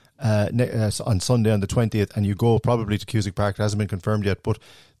Clare on Sunday on the 20th, and you go probably to Cusack Park. It hasn't been confirmed yet, but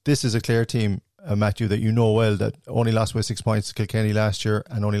this is a Clare team, Matthew, that you know well, that only lost by 6 points to Kilkenny last year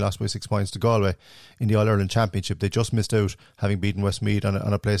and only lost by 6 points to Galway in the All-Ireland Championship. They just missed out, having beaten Westmeath on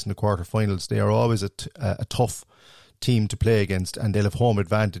a place in the quarter-finals. They are always a tough team to play against, and they'll have home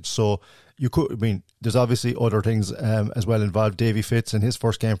advantage. So there's obviously other things as well involved. Davy Fitz in his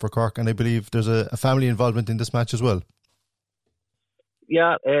first game for Cork, and I believe there's a family involvement in this match as well.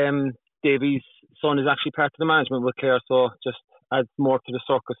 Yeah, Davy's son is actually part of the management with Clare, so just adds more to the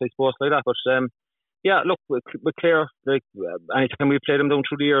circus, I suppose, like that. But yeah, look, with Clare, like, anytime we play them down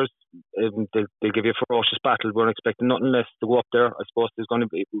through the years, they'll give you a ferocious battle. We're expecting nothing less to go up there. I suppose there's going to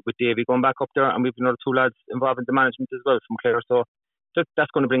be, with Davy going back up there, and we've another two lads involved in the management as well from Clare, so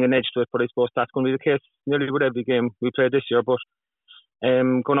that's going to bring an edge to it. But I suppose that's going to be the case nearly with every game we play this year. But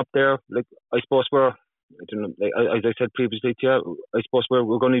going up there, like, I suppose as I said previously to you, I suppose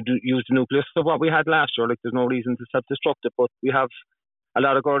we're going to use the nucleus of what we had last year. Like, there's no reason to self-destruct it, but we have a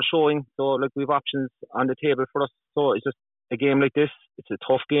lot of girls showing, so like, we have options on the table for us. So it's just a game like this. It's a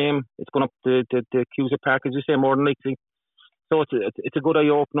tough game. It's going up the Cusack Park, as you say, more than likely. So it's a good eye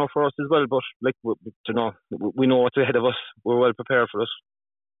opener for us as well. But like, we know what's ahead of us. We're well prepared for it.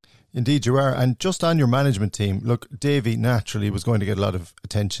 Indeed you are. And just on your management team, look, Davy naturally was going to get a lot of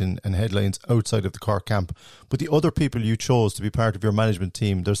attention and headlines outside of the Cork camp, but the other people you chose to be part of your management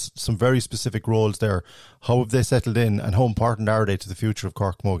team, there's some very specific roles there. How have they settled in, and how important are they to the future of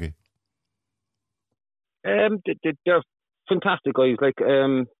Cork Camogie? They're fantastic guys. Like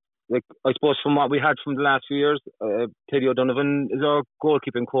I suppose from what we had from the last few years, Teddy O'Donovan is our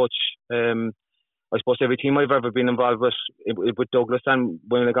goalkeeping coach. I suppose every team I've ever been involved with Douglas, and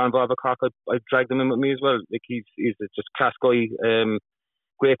when I got involved with Cork, I dragged him in with me as well. Like he's just a class guy,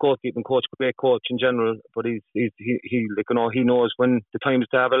 great goalkeeping coach, great coach in general. But he like, you know, he knows when the time is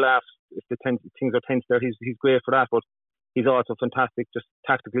to have a laugh. If things are tense there, he's great for that. But he's also fantastic, just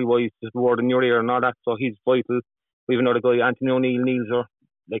tactically wise, just word in your ear and all that. So he's vital. We have another guy, Anthony O'Neill,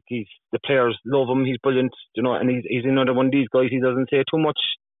 like the players love him. He's brilliant, you know, and he's another one of these guys. He doesn't say too much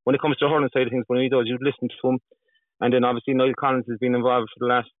when it comes to the hurling side of things, but when he does, you listen to him. And then obviously Niall Collins has been involved for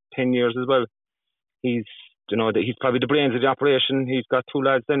the last 10 years as well. He's probably the brains of the operation. He's got two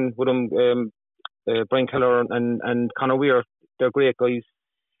lads then with him, Brian Keller and Conor Weir. They're great guys.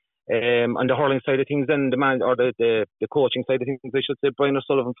 On the hurling side of things, then the coaching side of things, I should say, Brian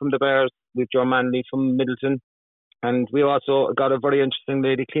O'Sullivan from the Bears, with Ger Manley from Middleton. And we also got a very interesting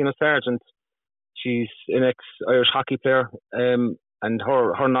lady, Keenan Sargent. She's an ex-Irish hockey player. And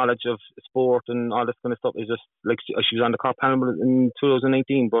her knowledge of sport and all this kind of stuff is just like she was on the Cork panel in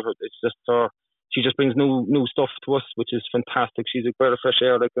 2018, but it's just she just brings new stuff to us, which is fantastic. She's a breath of fresh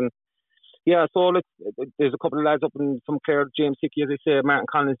air, like, and yeah. So like, there's a couple of lads up from Clare, James Hickey, as I say, Martin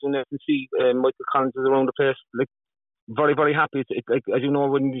Collins doing S&C, Michael Collins is around the place. Like, very very happy. It's like, as you know,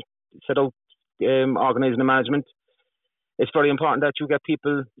 when you set out organising the management, it's very important that you get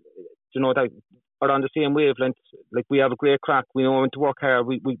people, you know, that are on the same wavelength. Like, we have a great crack. We know when to work hard.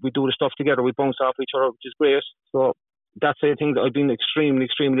 We do the stuff together. We bounce off each other, which is great. So that's the thing that I've been extremely,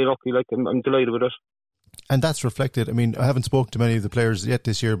 extremely lucky. Like, I'm delighted with it. And that's reflected. I mean, I haven't spoken to many of the players yet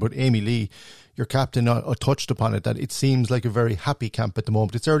this year, but Amy Lee, your captain, touched upon it, that it seems like a very happy camp at the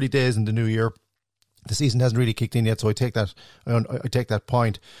moment. It's early days in the new year. The season hasn't really kicked in yet, so I take that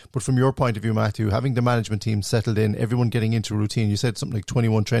point. But from your point of view, Matthew, having the management team settled in, everyone getting into routine, you said something like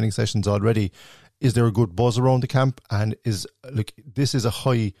 21 training sessions already. Is there a good buzz around the camp? And this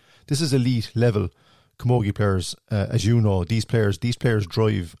is elite level camogie players, as you know. These players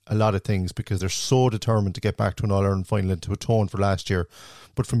drive a lot of things because they're so determined to get back to an All-Ireland final and to atone for last year.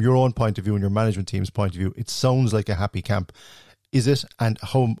 But from your own point of view and your management team's point of view, it sounds like a happy camp. Is it? And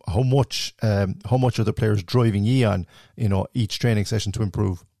how much are the players driving ye on, you know, each training session to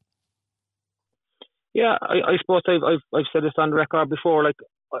improve? Yeah, I suppose I've said this on the record before. Like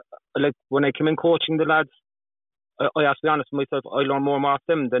when I came in coaching the lads, I have to be honest with myself. I learn more off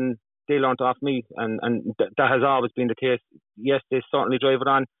them than they learned off me, and that has always been the case. Yes, they certainly drive it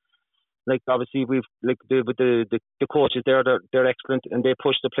on. Like, obviously we've with the coaches there, they're excellent and they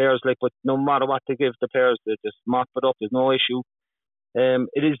push the players. Like, but no matter what they give the players, they just mop it up. There's no issue.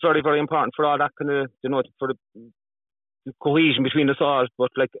 It is very, very important for all that kind of, you know, for the cohesion between us all.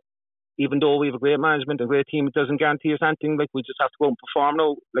 But like, even though we have a great management and a great team, it doesn't guarantee us anything. Like, we just have to go and perform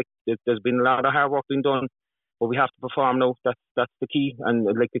now. Like, there's been a lot of hard work being done, but we have to perform now. That's the key. And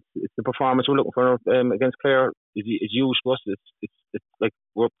like, it's the performance we're looking for against Clare is huge to us. It's like,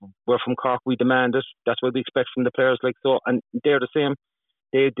 we're from Cork, we demand it. That's what we expect from the players. Like, so, and they're the same.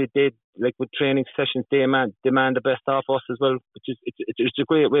 They like, with training sessions, they demand the best of us as well, which is it's a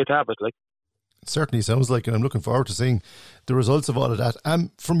great way to have it. Like, it certainly sounds like, and I'm looking forward to seeing the results of all of that.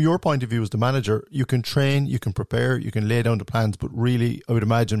 From your point of view as the manager, you can train, you can prepare, you can lay down the plans, but really, I would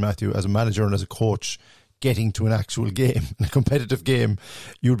imagine, Matthew, as a manager and as a coach, getting to an actual game, a competitive game,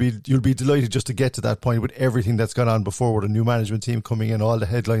 you'll be delighted just to get to that point with everything that's gone on before, with a new management team coming in, all the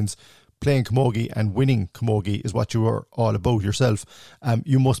headlines. Playing camogie and winning camogie is what you are all about yourself.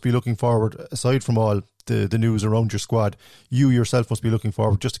 You must be looking forward, aside from all the news around your squad, you yourself must be looking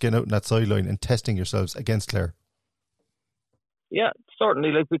forward just to getting out on that sideline and testing yourselves against Clare. Yeah, certainly.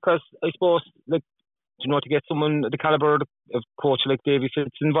 Like, because I suppose, like, you know, to get someone the calibre of coach like Davy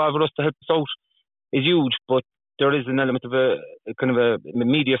Fitz involved with us to help us out is huge. But there is an element of a kind of a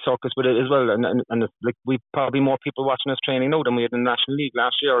media circus with it as well, and like, we've probably more people watching us training now than we had in the National League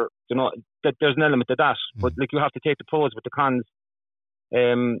last year. You know, that there's an element of that, but like, you have to take the pros with the cons.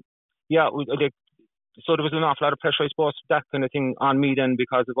 So there was an awful lot of pressure, I suppose, that kind of thing on me then,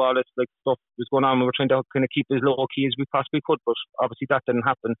 because of all this like stuff was going on. We were trying to kind of keep as low key as we possibly could, but obviously that didn't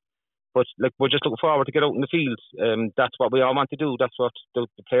happen. But like, we're just looking forward to get out in the field. That's what we all want to do. That's what the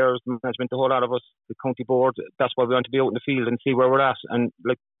players, the management, the whole lot of us, the county board, that's why we want to be out in the field and see where we're at. And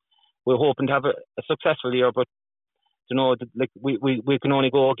like, we're hoping to have a successful year, but you know, like, we can only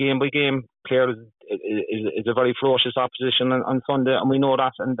go game by game. Clare is a very ferocious opposition on Sunday, and we know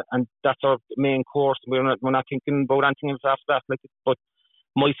that, and that's our main course. We're not thinking about anything else after that. Like, but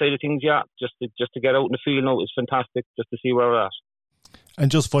my side of things, yeah, just to get out in the field now is fantastic, just to see where we're at. And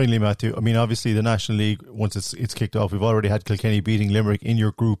just finally, Matthew, I mean, obviously the National League, once it's kicked off, we've already had Kilkenny beating Limerick in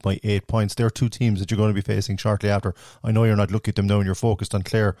your group by 8 points. There are two teams that you're going to be facing shortly after. I know you're not looking at them now and you're focused on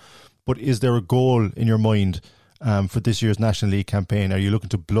Clare, but is there a goal in your mind for this year's National League campaign? Are you looking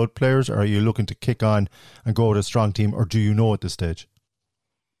to blood players, or are you looking to kick on and go with a strong team, or do you know at this stage?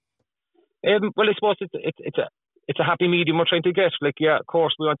 Well, I suppose it's a happy medium we're trying to get. Like, yeah, of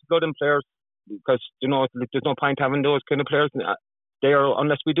course we want to blood in players, because, you know, there's no point having those kind of players there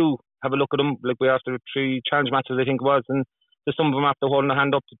unless we do have a look at them. Like, we after 3 challenge matches, I think it was, and there's some of them after holding a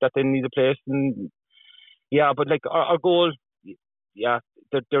hand up that they need a place. And yeah, but like our goal, yeah,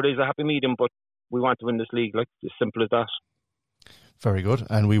 there is a happy medium, but we want to win this league, like, as simple as that. Very good,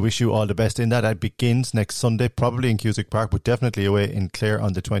 and we wish you all the best in that. It begins next Sunday, probably in Cusack Park, but definitely away in Clare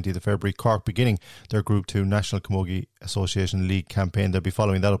on the 20th of February. Cork beginning their Group 2 National Camogie Association League campaign. They'll be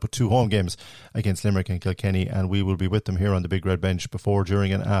following that up with 2 home games against Limerick and Kilkenny, and we will be with them here on the Big Red Bench before,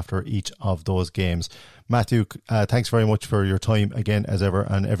 during and after each of those games. Matthew, thanks very much for your time again as ever,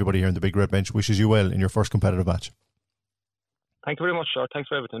 and everybody here in the Big Red Bench wishes you well in your first competitive match. Thank you very much, sir. Thanks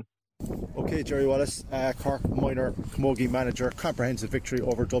for everything. Okay, Jerry Wallace, Cork minor camogie manager, comprehensive victory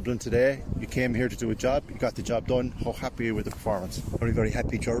over Dublin today. You came here to do a job, you got the job done. How happy are you with the performance? Very, very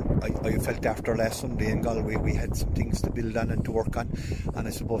happy, Ger. I felt after last Sunday in Galway we had some things to build on and to work on, and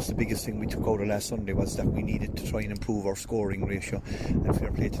I suppose the biggest thing we took out of last Sunday was that we needed to try and improve our scoring ratio, and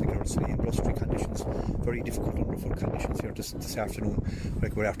fair play to the girls today in blustery conditions, very difficult underfoot conditions here this afternoon.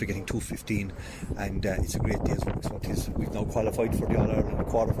 Like, we're after getting 2:15, and it's a great day's work. So it is. We've now qualified for the All-Ireland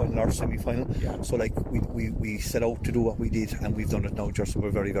quarter-final or semi-final. Yeah. So like we set out to do what we did, and we've done it now, just so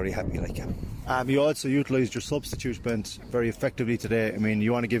we're very, very happy. Like, yeah. You also utilised your substitute bench very effectively today. I mean,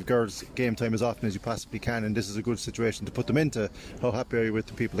 you want to give girls game time as often as you possibly can, and this is a good situation to put them into. How happy are you with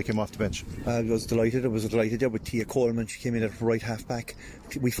the people that came off the bench? I was delighted. Yeah, with Tia Coleman. She came in at right half back.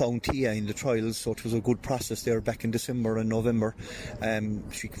 We found Tia in the trials, so it was a good process there back in December and November.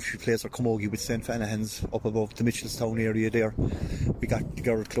 She plays her camogie with St. Fanahan's up above the Mitchellstown area there. We got the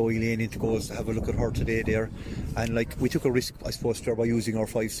girl Chloe Lane in to go to have a look at her today there, and like, we took a risk, I suppose, by using our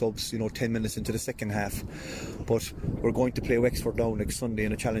 5 subs, 10 minutes into the second half. But we're going to play Wexford now next Sunday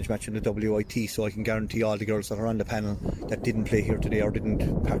in a challenge match in the WIT, so I can guarantee all the girls that are on the panel that didn't play here today or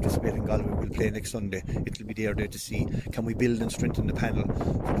didn't participate in Galway will play next Sunday. It'll be there to see, can we build and strengthen the panel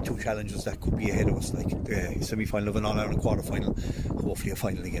for the 2 challenges that could be ahead of us, like the semi-final of an All-Ireland quarter-final, hopefully a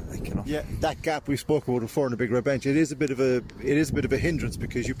final again, Yeah, that gap we spoke about before in the Big Red Bench, it is a bit of a hindrance,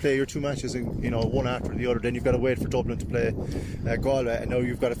 because you play your 2 matches in, one after the other, then you've got to wait for Dublin to play Galway, and now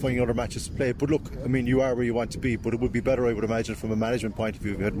you've got to find other matches to play. But look, I mean, you are where you want to be, but it would be better, I would imagine, from a management point of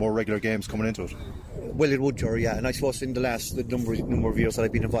view, if you had more regular games coming into it. Well, it would, Jerry, yeah. And I suppose in the number of years that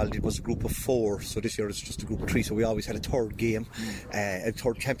I've been involved, it was a group of 4. So this year it's just a group of 3. So we always had a third game, a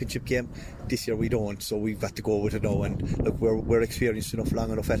third championship game. This year we don't, so we've got to go with it now. And look, we're experienced enough,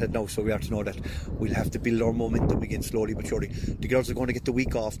 long enough at it now, so we have to know that we'll have to build our momentum again slowly but surely. The girls are going to get the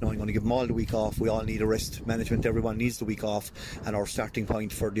week off now. I'm going to give them all the week off. We all need a rest. Management, everyone needs the week off. And our starting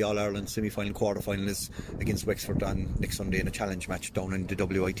point for the All-Ireland semi-final, quarter-final is against Wexford on next Sunday in a challenge match down in the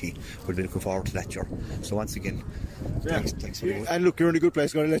WIT. We'll be looking forward to that, Ger. So once again, thanks very much. And look, you're in a good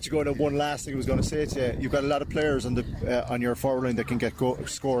place. I'm going to let you go. And one last thing I was going to say to you, you've got a lot of players on your forward line that can get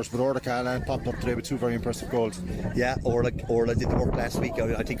scores, but Alanna popped up today with 2 very impressive goals. Yeah, Orla did the work last week.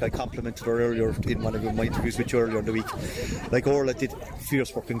 I think I complimented her earlier in one of my interviews with you earlier in the week. Like, Orla did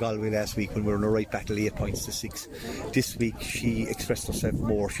fierce work in Galway last week when we were in a right battle, 8 points to 6. This week she expressed herself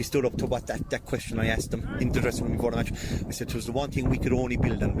more. She stood up to what that question I asked them in the dressing room before the match. I said it was the one thing we could only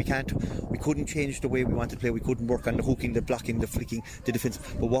build on. We couldn't change the way we wanted to play. We couldn't work on the hooking, the blocking, the flicking, the defence.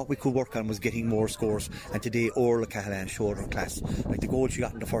 But what we could work on was getting more scores. And today Orla Cahalan showed her class. Like, the goal she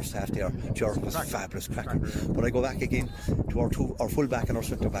got in the first half there, Ger, was fabulous, cracking. But I go back again to our full back and our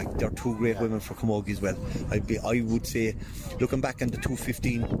centre back. They're 2 great women for camogie as well. I would say, looking back on the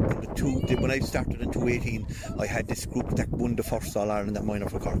 2:15 and when I started in 2:18, I had this group that won the first All-Ireland at minor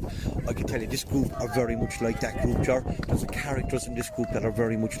for Cork. I can tell you, this group are very much like that group, Ger. There's characters in this group that are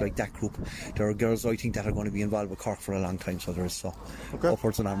very much like that group. There are girls, I think, that are going to be involved with Cork for a long time, so there is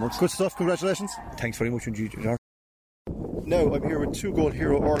upwards and onwards. Good stuff, congratulations. Thanks very much indeed, Ger. Now I'm here with 2-goal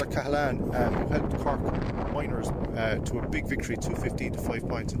hero Orla Cahalan, who helped Cork minors to a big victory, 2:15 to 5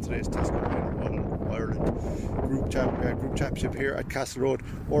 points in today's Tesco All-Ireland group championship here at Castle Road.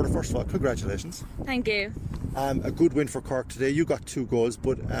 Orla, first of all, congratulations. Thank you. A good win for Cork today. You got 2 goals,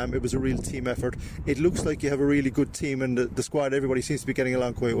 but it was a real team effort. It looks like you have a really good team, and the squad, everybody seems to be getting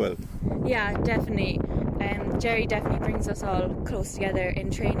along quite well. Yeah, definitely. Jerry definitely brings us all close together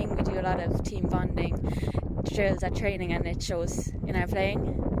in training. We do a lot of team bonding. drills at training, and it shows in our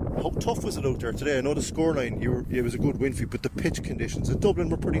playing. How tough was it out there today? I know the scoreline, it was a good win for you, but the pitch conditions in Dublin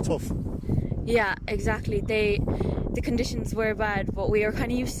were pretty tough. Yeah, exactly. The conditions were bad, but we were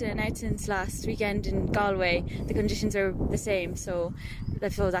kind of used to it now since last weekend in Galway. The conditions are the same, so I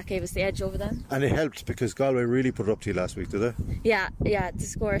suppose that gave us the edge over them. And it helped because Galway really put it up to you last week, did they? Yeah, the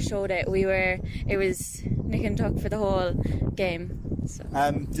score showed it. It was nick and tuck for the whole game. So.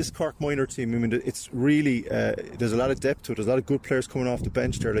 This Cork minor team, I mean, it's really there's a lot of depth to it. There's a lot of good players coming off the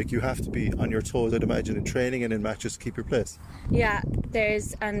bench there. Like, you have to be on your toes, I'd imagine, in training and in matches to keep your place. Yeah,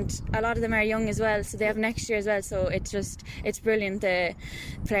 and a lot of them are young as well, so they have next year as well. So it's brilliant. The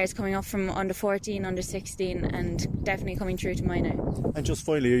players coming up from under 14, under 16, and definitely coming through to minor. And just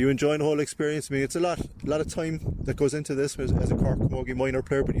finally, are you enjoying the whole experience? I mean, it's a lot of time that goes into this as a Cork Camogie minor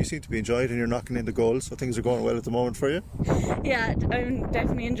player, but you seem to be enjoying it and you're knocking in the goals, so things are going well at the moment for you. Yeah, I'm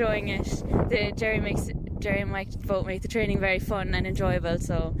definitely enjoying it. Ger and Mike both make the training very fun and enjoyable,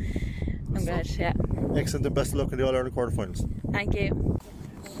 so I'm glad. Yeah. Excellent, and best of luck in the All-Ireland quarterfinals. Thank you.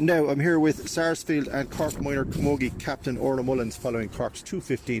 Now I'm here with Sarsfield and Cork minor camogie captain Orla Mullins following Cork's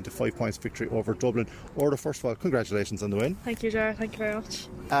 2-15 to 5 points victory over Dublin. Orla, first of all, congratulations on the win. Thank you, Ger. Thank you very much.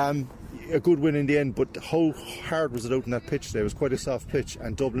 A good win in the end, but how hard was it out in that pitch today? It was quite a soft pitch,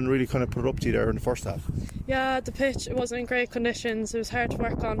 and Dublin really kind of put it up to you there in the first half. Yeah, the pitch, it wasn't in great conditions. It was hard to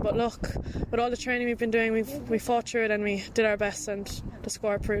work on, but look, with all the training we've been doing, we fought through it and we did our best, and the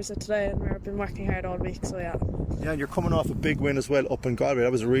score proves it today, and we've been working hard all week, so yeah. Yeah, and you're coming off a big win as well up in Galway.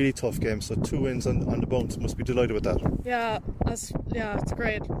 That was a really tough game, so 2 wins on the bounce. Must be delighted with that. Yeah, it's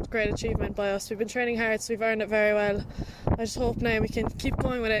a great achievement by us. We've been training hard, so we've earned it very well. I just hope now we can keep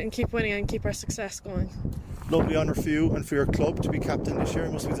going with it and keep winning and keep our success going. Lovely honour for you and for your club to be captain this year.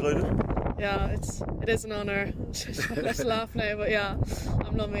 You must be delighted. Yeah, it is an honour. Let's laugh now, but yeah,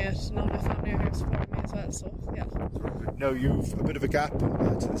 I'm loving it. And all my family are here supporting me as well, so yeah. Now you've a bit of a gap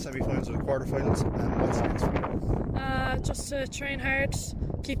to the semi-finals or the quarter-finals. What's next for you? Just to train hard,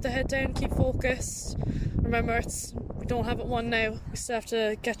 keep the head down, keep focused. Remember, we don't have it won now. We still have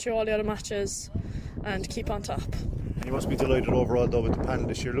to get through all the other matches and keep on top. And you must be delighted overall though with the panel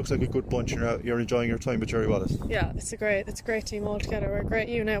this year. Looks like a good bunch. You're enjoying your time with Jerry Wallace. Yeah, it's a great team all together. We're a great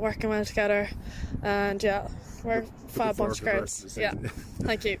unit, working well together, and yeah, we're a fab bunch of girls. Yeah,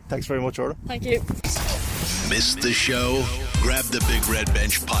 thank you. Thanks very much, Orla. Thank you. Missed the show? Grab the Big Red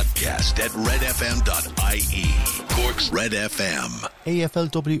Bench podcast at redfm.ie. Cork's Red FM.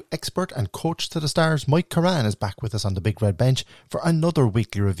 AFLW expert and coach to the stars Mike Currane is back with us on the Big Red Bench for another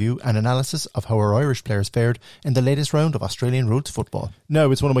weekly review and analysis of how our Irish players fared in the latest round of Australian rules football. Now,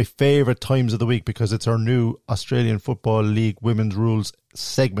 it's one of my favourite times of the week because it's our new Australian Football League Women's Rules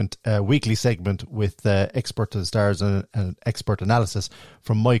segment, weekly segment with expert to the stars and expert analysis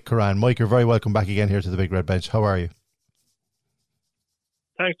from Mike Currane. Mike, you're very welcome back again here to the Big Red Bench. How are you?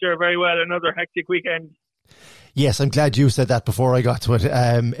 Thanks, Ger. Very well. Another hectic weekend. Yes, I'm glad you said that before I got to it.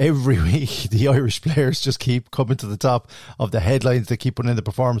 Every week, the Irish players just keep coming to the top of the headlines. They keep putting in the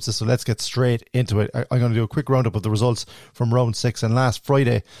performances. So let's get straight into it. I'm going to do a quick roundup of the results from round 6. And last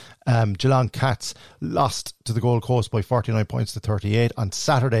Friday, Geelong Cats lost to the Gold Coast by 49 points to 38. On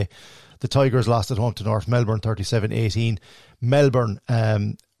Saturday, the Tigers lost at home to North Melbourne 37-18. Melbourne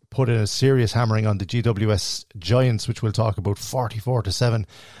put in a serious hammering on the GWS Giants, which we'll talk about, 44-7.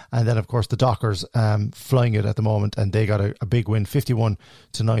 And then, of course, the Dockers flying it at the moment, and they got a big win, 51-9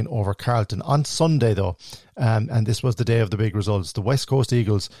 over Carlton. On Sunday, though, and this was the day of the big results, the West Coast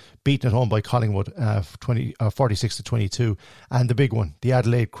Eagles beaten at home by Collingwood 46-22. And the big one, the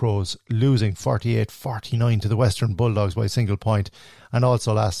Adelaide Crows losing 48-49 to the Western Bulldogs by a single point. And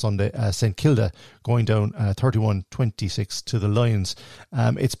also last Sunday, St Kilda going down 31-26 to the Lions.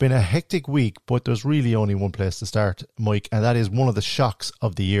 It's been a hectic week, but there's really only one place to start, Mike, and that is one of the shocks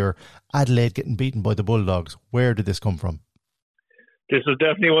of the year. Adelaide getting beaten by the Bulldogs. Where did this come from? This was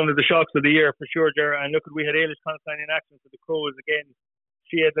definitely one of the shocks of the year for sure, Ger. And look, we had Eilish Cunnane in action for the Crows again.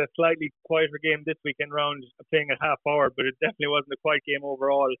 She had a slightly quieter game this weekend round, playing at half hour, but it definitely wasn't a quiet game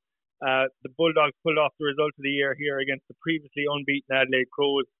overall. The Bulldogs pulled off the result of the year here against the previously unbeaten Adelaide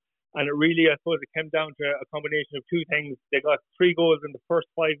Crows. And it really, I suppose, it came down to a combination of two things. They got 3 goals in the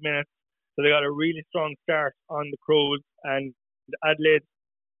first 5 minutes, so they got a really strong start on the Crows. And Adelaide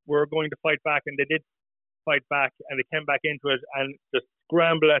were going to fight back, and they did fight back, and they came back into it. And the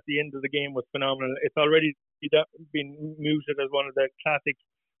scramble at the end of the game was phenomenal. It's already been mooted as one of the classic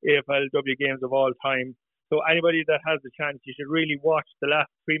AFLW games of all time. So anybody that has the chance, you should really watch the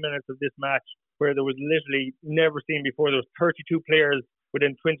last 3 minutes of this match, where there was literally never seen before. There was 32 players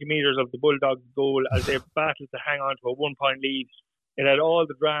within 20 metres of the Bulldogs' goal as they battled to hang on to a 1-point lead. It had all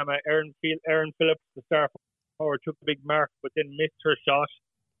the drama. Aaron Phillips, the star power, took a big mark, but then missed her shot.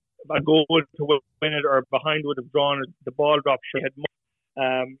 A goal to win it or behind would have drawn it. The ball dropped. She had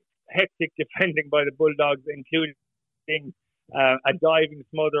hectic defending by the Bulldogs, including a diving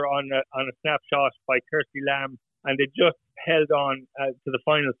smother on a snapshot by Kirsty Lamb, and they just held on to the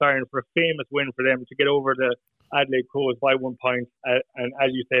final siren for a famous win for them to get over the Adelaide Crows by 1 point, and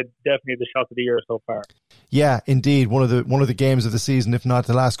as you said, definitely the shock of the year so far. Yeah, indeed, one of the games of the season, if not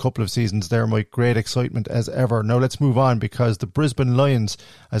the last couple of seasons there, Mike. Great excitement as ever. Now let's move on, because the Brisbane Lions,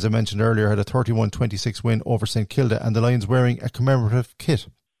 as I mentioned earlier, had a 31-26 win over St Kilda, and the Lions wearing a commemorative kit.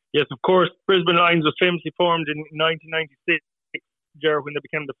 Yes, of course. Brisbane Lions was famously formed in 1996, when they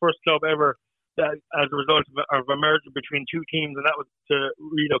became the first club ever as a result of a merger between two teams, and that was to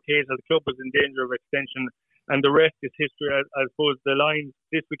relocate as the club was in danger of extension. And the rest is history. I suppose the Lions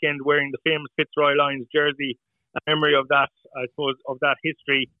this weekend wearing the famous Fitzroy Lions jersey, a memory of that, I suppose, of that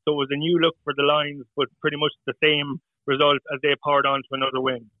history. So it was a new look for the Lions, but pretty much the same result as they powered on to another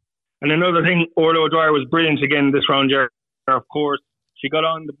win. And another thing, Orla O'Dwyer was brilliant again this round, of course. She got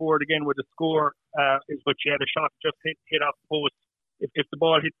on the board again with a score, but she had a shot just hit off the post. If the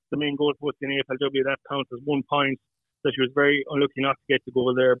ball hits the main goal post in AFLW, that counts as 1 point. So she was very unlucky not to get the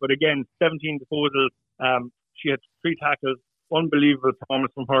goal there. But again, 17 disposals. She had 3 tackles. Unbelievable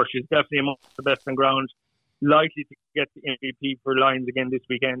performance from her. She's definitely amongst the best on ground. Likely to get the MVP for Lions again this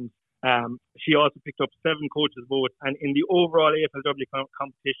weekend. She also picked up 7 coaches' votes. And in the overall AFLW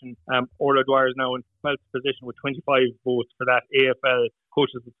competition, Orla Dwyer is now in 12th position with 25 votes for that AFL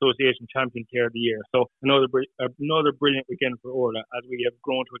Coaches Association Champion Player of the Year. So another brilliant weekend for Orla, as we have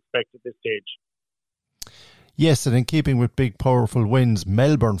grown to expect at this stage. Yes, and in keeping with big, powerful wins,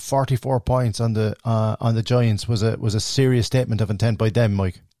 Melbourne 44 points on the Giants was a serious statement of intent by them,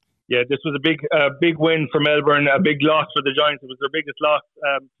 Mike. Yeah, this was a big win for Melbourne, a big loss for the Giants. It was their biggest loss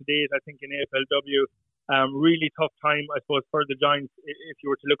to date, I think, in AFLW. Really tough time, I suppose, for the Giants. If you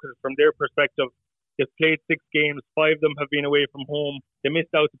were to look at it from their perspective, they've played 6 games. 5 of them have been away from home. They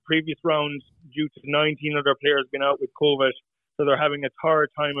missed out the previous round due to 19 other players being out with COVID, so they're having a hard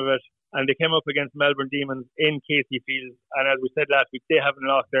time of it. And they came up against Melbourne Demons in Casey Field. And as we said last week, they haven't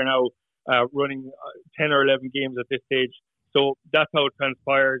lost. They're now running 10 or 11 games at this stage. So that's how it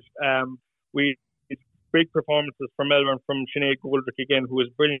transpired. It's big performances from Melbourne, from Sinead Goldrick again, who was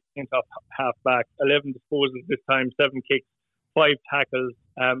brilliant off half back. 11 disposals this time, 7 kicks, 5 tackles.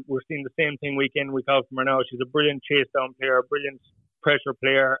 We're seeing the same thing week in, week out from her now. She's a brilliant chase down player, a brilliant pressure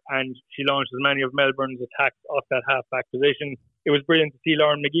player, and she launched as many of Melbourne's attacks off that half back position. It was brilliant to see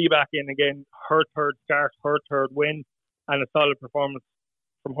Lauren McGee back in again, her third start, her third win, and a solid performance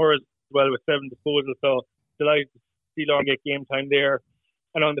from her as well with 7 disposals. So delighted to see Lauren get game time there.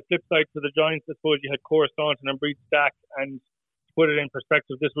 And on the flip side for the Giants, I suppose you had Cora Staunton and Breed Stack, and to put it in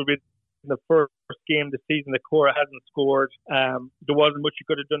perspective, this would be the first game this season that Cora hasn't scored. There wasn't much you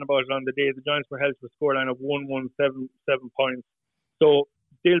could have done about it on the day. The Giants were held to a scoreline of 1-1-7 points. So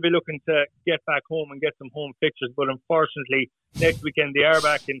they'll be looking to get back home and get some home fixtures, but unfortunately next weekend they are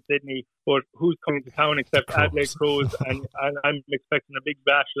back in Sydney. But who's coming to town except Adelaide Crows, and I'm expecting a big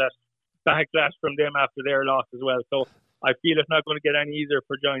backlash from them after their loss as well. So I feel it's not going to get any easier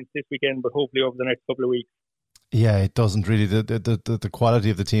for Giants this weekend, but hopefully over the next couple of weeks. Yeah, it doesn't really. The quality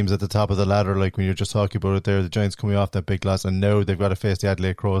of the teams at the top of the ladder, like when you're just talking about it there, the Giants coming off that big loss, and now they've got to face the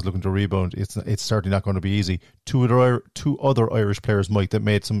Adelaide Crows looking to rebound. It's certainly not going to be easy. Two other Irish players, Mike, that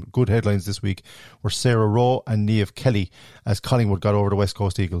made some good headlines this week were Sarah Rowe and Niamh Kelly, as Collingwood got over the West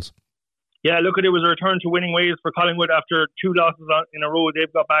Coast Eagles. Yeah, look, it was a return to winning ways for Collingwood after 2 losses in a row.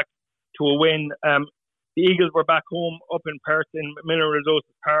 They've got back to a win. The Eagles were back home up in Perth in Mineral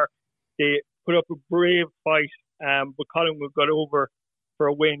Resources Park. They put up a brave fight, but Collingwood got over for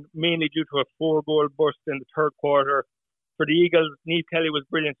a win, mainly due to a 4-goal burst in the third quarter. For the Eagles, Niamh Kelly was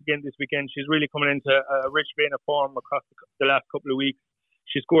brilliant again this weekend. She's really coming into a rich vein of form across the last couple of weeks.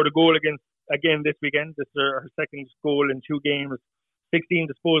 She scored a goal again this weekend. This is her second goal in 2 games. 16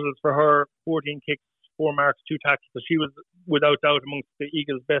 disposals for her, 14 kicks, 4 marks, 2 tackles. So she was without doubt amongst the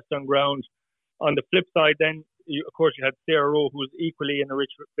Eagles' best on ground. On the flip side then, of course, you had Sarah Rowe, who was equally in a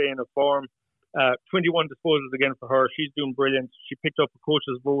rich vein of form. 21 disposals again for her. She's doing brilliant. She picked up a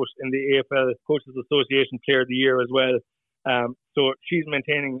coach's vote in the AFL Coaches Association Player of the Year as well. So she's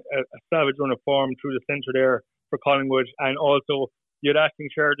maintaining a savage run of form through the centre there for Collingwood. And also, you had Ashton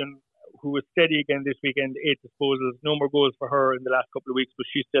Sheridan, who was steady again this weekend, 8 disposals. No more goals for her in the last couple of weeks, but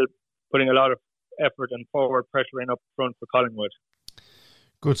she's still putting a lot of effort and forward pressure in up front for Collingwood.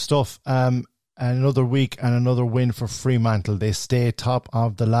 Good stuff. Another week and another win for Fremantle. They stay top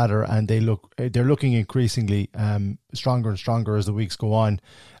of the ladder, and they're looking increasingly stronger and stronger as the weeks go on.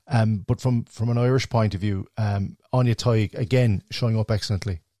 But from an Irish point of view, Anya Tighe, again, showing up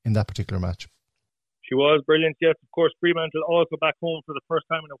excellently in that particular match. She was brilliant, yes. Of course, Fremantle also back home for the first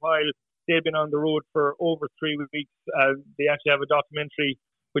time in a while. They've been on the road for over 3 weeks. They actually have a documentary,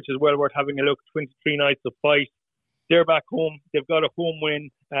 which is well worth having a look, 23 Nights of Fight. They're back home. They've got a home win,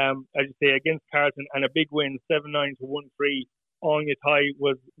 as you say, against Carlton, and a big win, 7-9 to 1-3. Anya Tighe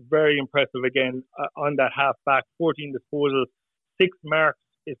was very impressive again on that half-back, 14 disposals. 6 marks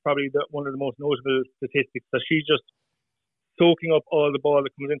is probably one of the most notable statistics. So she's just soaking up all the ball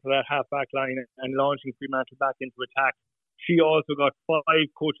that comes into that half-back line and launching Fremantle back into attack. She also got 5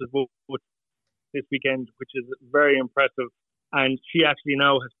 coaches' votes this weekend, which is very impressive. And she actually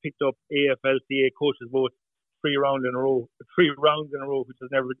now has picked up AFLCA coaches' votes 3 rounds in a row, which has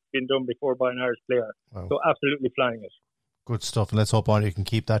never been done before by an Irish player. Wow. So absolutely flying it. Good stuff, and let's hope Anya can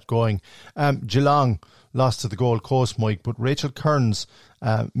keep that going. Geelong lost to the Gold Coast, Mike, but Rachel Kearns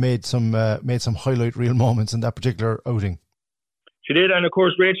made some highlight reel moments in that particular outing. She did, and of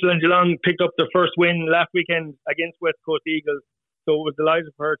course Rachel and Geelong picked up their first win last weekend against West Coast Eagles, so it was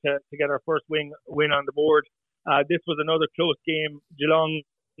delighted for her to get her first win on the board. This was another close game. Geelong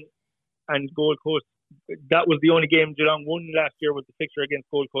and Gold Coast, that was the only game Geelong won last year, was the fixture against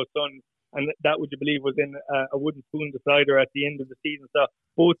Gold Coast Suns, and that, would you believe, was in a wooden spoon decider at the end of the season. So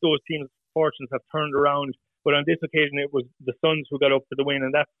both those teams' fortunes have turned around, but on this occasion it was the Suns who got up for the win,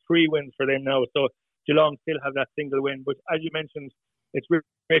 and that's 3 wins for them now. So Geelong still have that single win, but as you mentioned, it's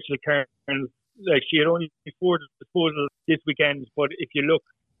Rachel Kearns. Like, she had only 4 disposals this weekend, but if you look,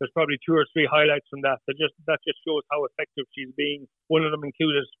 there's probably 2 or 3 highlights from that. So that just shows how effective she's being. One of them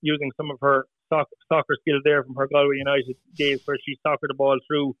included using some of her soccer skills there from her Galway United days, where she soccered the ball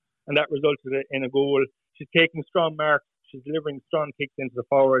through, and that resulted in a goal. She's taking strong marks. She's delivering strong kicks into the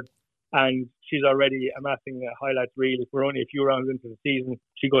forwards, and she's already amassing highlights reel. We're only a few rounds into the season.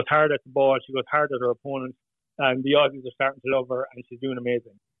 She goes hard at the ball. She goes hard at her opponent, and the Aussies are starting to love her, and she's doing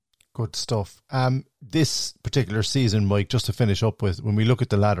amazing. Good stuff. This particular season, Mike, just to finish up with, when we look at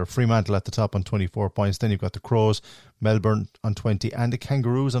the ladder, Fremantle at the top on 24 points, then you've got the Crows, Melbourne on 20, and the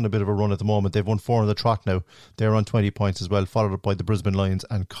Kangaroos on a bit of a run at the moment. They've won 4 on the trot now. They're on 20 points as well, followed up by the Brisbane Lions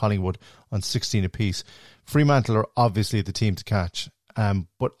and Collingwood on 16 apiece. Fremantle are obviously the team to catch,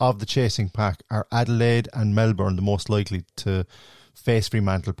 but of the chasing pack, are Adelaide and Melbourne the most likely to face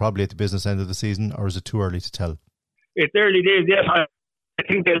Fremantle, probably at the business end of the season, or is it too early to tell? It's early days, yes. I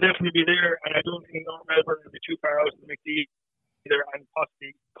think they'll definitely be there, and I don't think Melbourne will be too far out of the mix either, and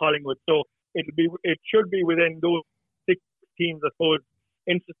possibly Collingwood. So it should be within those 6 teams, I suppose.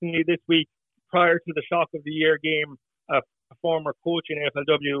 Interestingly, this week, prior to the shock of the year game, a former coach in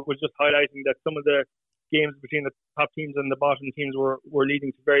AFLW was just highlighting that some of the games between the top teams and the bottom teams were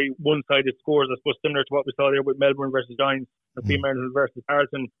leading to very one-sided scores, I suppose, similar to what we saw there with Melbourne versus Giants and Fremantle versus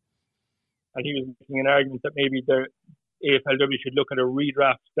Carlton. And he was making an argument that maybe the AFLW should look at a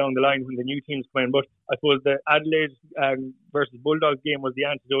redraft down the line when the new teams come in. But I suppose the Adelaide versus Bulldogs game was the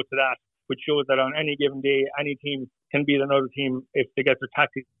antidote to that, which shows that on any given day, any team can beat another team if they get their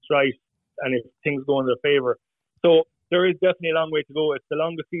tactics right and if things go in their favour. So there is definitely a long way to go. It's the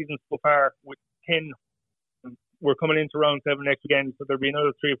longest season so far with 10. We're coming into round 7 next weekend, so there'll be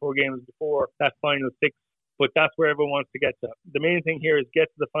another 3 or 4 games before that final 6. But that's where everyone wants to get to. The main thing here is get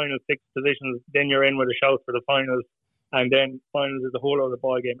to the final 6 positions, then you're in with a shout for the finals. And then finals is a whole other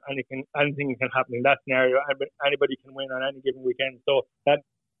ball game. Anything can happen in that scenario. Anybody can win on any given weekend. So that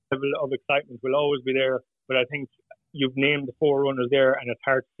level of excitement will always be there. But I think you've named the 4 runners there, and it's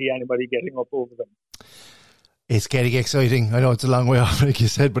hard to see anybody getting up over them. It's getting exciting. I know it's a long way off, like you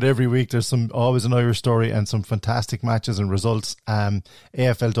said, but every week there's always an Irish story and some fantastic matches and results.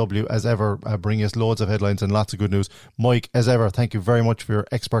 AFLW, as ever, bring us loads of headlines and lots of good news. Mike, as ever, thank you very much for your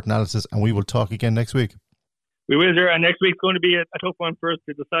expert analysis, and we will talk again next week. We will, sir, and next week's going to be a tough one for us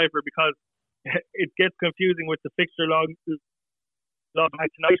to decipher because it gets confusing with the fixture log.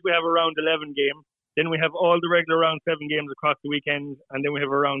 Tonight we have a round 11 game, then we have all the regular round 7 games across the weekend, and then we have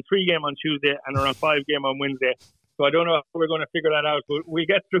a round 3 game on Tuesday and a round 5 game on Wednesday. So I don't know how we're going to figure that out, but we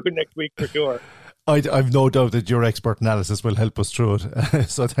get through it next week for sure. I've no doubt that your expert analysis will help us through it.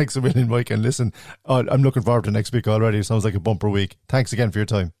 So thanks a million, Mike, and listen, I'm looking forward to next week already. It sounds like a bumper week. Thanks again for your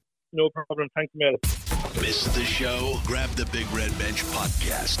time. No problem. Thanks, Mel. Missed the show? Grab the Big Red Bench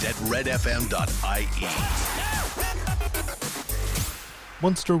podcast at redfm.ie.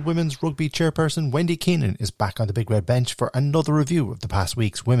 Munster Women's Rugby chairperson Wendy Keenan is back on the Big Red Bench for another review of the past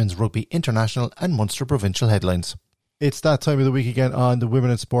week's Women's Rugby International and Munster Provincial headlines. It's that time of the week again on the Women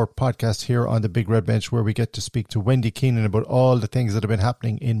in Sport podcast here on the Big Red Bench, where we get to speak to Wendy Keenan about all the things that have been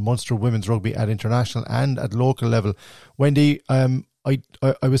happening in Munster Women's Rugby at international and at local level. Wendy,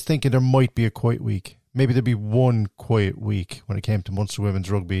 I was thinking there might be a quiet week. Maybe there'd be one quiet week when it came to Munster women's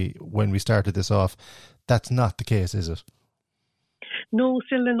rugby when we started this off. That's not the case, is it? No,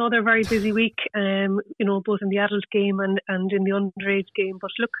 still another very busy week, both in the adult game and in the underage game.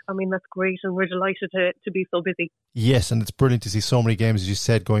 But look, I mean, that's great, and we're delighted to be so busy. Yes, and it's brilliant to see so many games, as you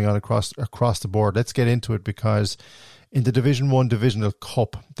said, going on across the board. Let's get into it, because in the Division 1 Divisional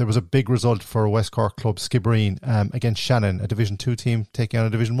Cup, there was a big result for a West Cork club, Skibbereen, against Shannon, a Division 2 team taking on a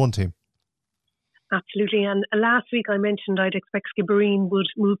Division 1 team. Absolutely, and last week I mentioned I'd expect Skibbereen would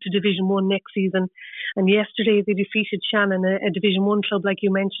move to Division 1 next season, and yesterday they defeated Shannon, a Division 1 club, like you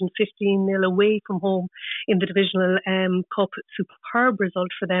mentioned, 15-0 away from home in the Divisional Cup. Superb result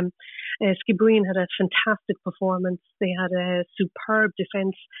for them. Skibbereen had a fantastic performance. They had a superb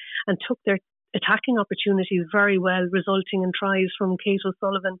defence and took their attacking opportunities very well, resulting in tries from Kate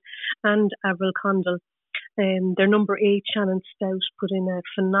O'Sullivan and Avril Condell. Their number 8, Shannon Stout, put in a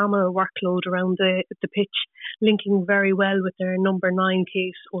phenomenal workload around the pitch, linking very well with their number 9,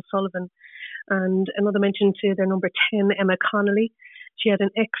 Kate O'Sullivan. And another mention to their number 10, Emma Connolly. She had an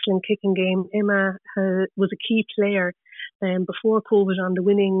excellent kicking game. Emma was a key player before COVID on the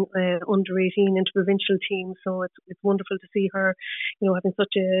winning under-18 interprovincial team. So it's wonderful to see her, having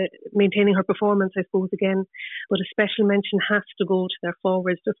maintaining her performance, I suppose, again. But a special mention has to go to their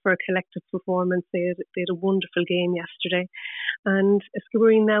forwards, just for a collective performance. They had a wonderful game yesterday. And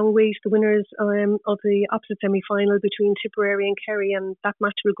Skibbereen now awaits the winners of the opposite semi-final between Tipperary and Kerry, and that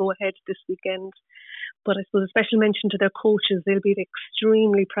match will go ahead this weekend. But I suppose a special mention to their coaches. They'll be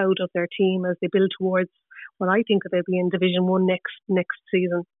extremely proud of their team as they build towards what I think they'll be in Division 1 next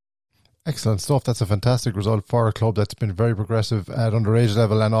season. Excellent stuff. That's a fantastic result for a club that's been very progressive at underage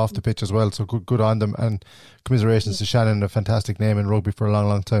level and off the pitch as well. So good on them, and commiserations to Shannon, a fantastic name in rugby for a long,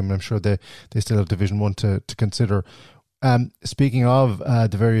 long time. And I'm sure they still have Division 1 to consider. Speaking of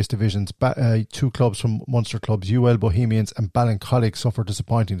the various divisions, 2 clubs from Munster clubs, UL Bohemians and Ballincollig, suffered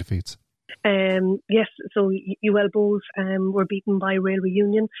disappointing defeats. Yes, so UL Bows were beaten by Railway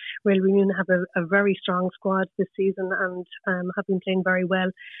Union. Railway Union have a very strong squad this season and have been playing very well.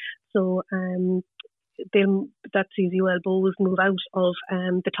 So that sees UL Bows move out of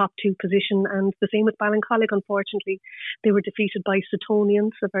the top 2 position, and the same with Ballincollig. Unfortunately, they were defeated by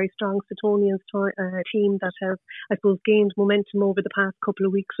Suttonians, a very strong Suttonians team that have, I suppose, gained momentum over the past couple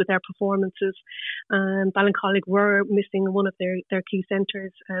of weeks with their performances. Ballincollig were missing one of their key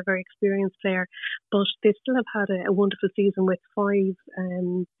centres, a very experienced player, but they still have had a wonderful season with 5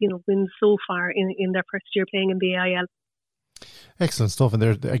 wins so far in their first year playing in the AIL. Excellent stuff, and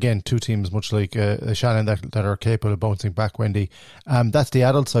there again 2 teams much like Shannon that are capable of bouncing back, Wendy. That's the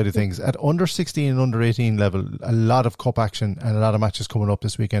adult side of things. At under 16 and under 18 level, a lot of cup action and a lot of matches coming up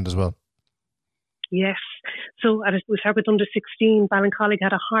this weekend as well. Yes. So we start with under 16. Ballincollig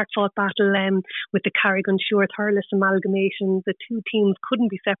had a hard-fought battle with the Carrigan-Sure Thurles amalgamation. The 2 teams couldn't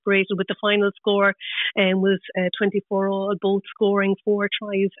be separated, with the final score was 24-all, both scoring 4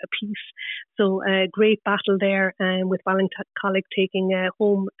 tries apiece. So a great battle there, with Ballincollig taking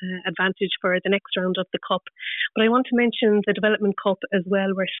home advantage for the next round of the Cup. But I want to mention the Development Cup as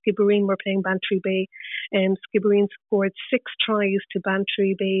well, where Skibbereen were playing Bantry Bay. Skibbereen scored 6 tries to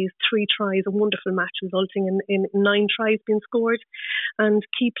Bantry Bay's 3 tries, a wonderful match resulting in 9 tries being scored. And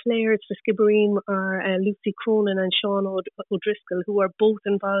key players for Skibbereen are Lucy Cronin and Sean O'Driscoll, who are both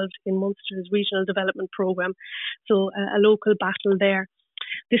involved in Munster's regional development programme. So a local battle there.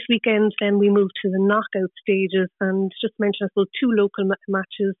 This weekend then we move to the knockout stages, and just mention, I suppose, 2 local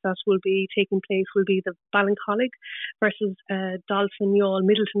matches that will be taking place will be the Ballincollig versus Dolphin Youghal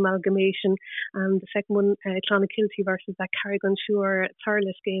Middleton amalgamation, and the second one Clonakilty versus that Carrigan-Sure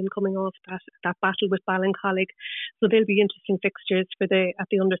Thurles game coming off that battle with Ballincollig. So there'll be interesting fixtures at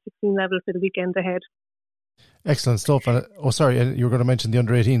the under 16 level for the weekend ahead. Excellent stuff. And you were going to mention the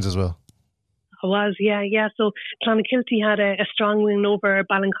under 18s as well. I was, yeah. So Clonakilty had a strong win over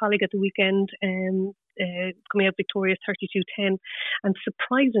Ballincollig at the weekend, coming out victorious 32-10. And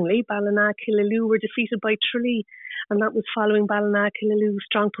surprisingly, Ballina-Killaloe were defeated by Tralee. And that was following Ballina-Killaloe's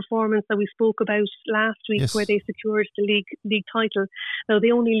strong performance that we spoke about last week, yes, where they secured the league title. Now, they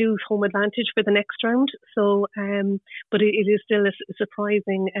only lose home advantage for the next round, so but it is still a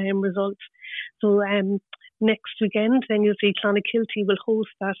surprising result. So next weekend, then you'll see Clonakilty will host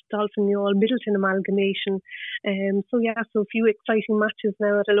that Dolphin Youghal Middleton amalgamation. So a few exciting matches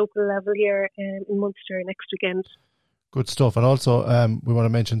now at a local level here in Munster next weekend. Good stuff. And also we want to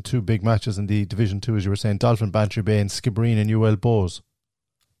mention 2 big matches in the Division 2, as you were saying, Dolphin Bantry Bay and Skibbereen and UL Bows.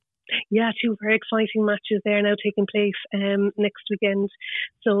 Yeah, 2 very exciting matches there now taking place next weekend.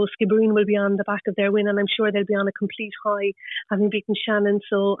 So Skibbereen will be on the back of their win, and I'm sure they'll be on a complete high, having beaten Shannon.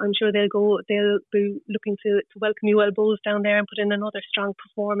 So I'm sure they'll be looking to welcome you elbows down there and put in another strong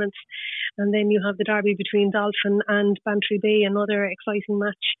performance. And then you have the derby between Dolphin and Bantry Bay, another exciting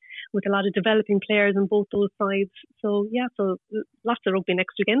match with a lot of developing players on both those sides. So yeah, so lots of rugby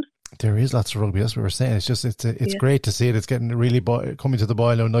next weekend. There is lots of rugby, that's what we're saying. It's just it's great to see it. It's getting really coming to the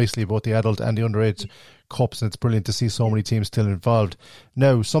boil now nicely, both the adult and the underage cups, and it's brilliant to see so many teams still involved.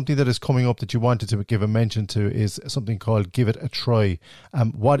 Now, something that is coming up that you wanted to give a mention to is something called Give It a Try.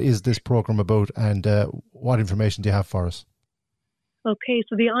 What is this programme about, and what information do you have for us? Okay,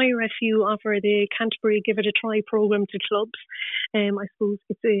 so the IRFU offer the Canterbury Give It a Try programme to clubs. I suppose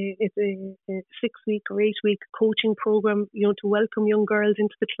it's a 6-week or 8-week coaching programme, to welcome young girls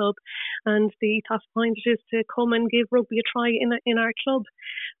into the club, and the ethos behind it is to come and give rugby a try in our club.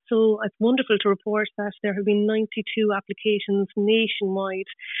 So it's wonderful to report that there have been 92 applications nationwide,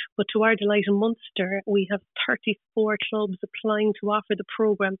 but to our delight in Munster, we have 34 clubs applying to offer the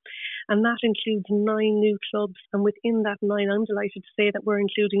programme, and that includes 9 new clubs, and within that 9, I'm delighted to say that we're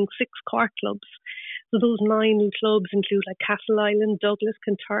including 6 Cork clubs. So those 9 new clubs include like Castle Island, Douglas,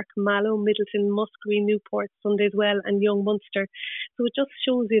 Kinturk, Mallow, Middleton, Muskerry, Newport, Sundayswell and Young Munster. So it just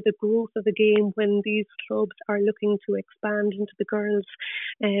shows you the growth of the game when these clubs are looking to expand into the girls'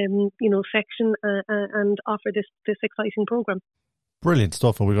 section and offer this exciting programme. Brilliant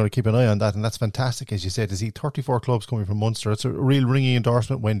stuff, and we're going to keep an eye on that, and that's fantastic, as you said, to see 34 clubs coming from Munster. It's a real ringing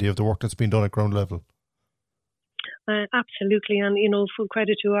endorsement, Wendy, of the work that's been done at ground level. Absolutely, and full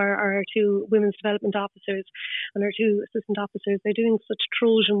credit to our 2 women's development officers and our 2 assistant officers. They're doing such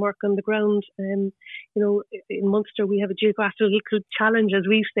Trojan work on the ground. In Munster we have a geographical challenge, as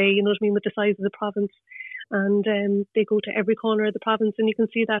we say, with the size of the province, and they go to every corner of the province, and you can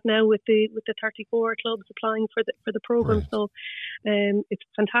see that now with the 34 clubs applying for the programme. Right. So it's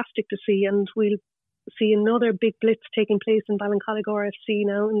fantastic to see, and we'll see another big blitz taking place in Ballincollig FC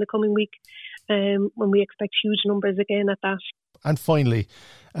now in the coming week, when we expect huge numbers again at that. And finally,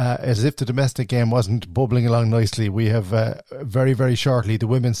 as if the domestic game wasn't bubbling along nicely, we have very, very shortly the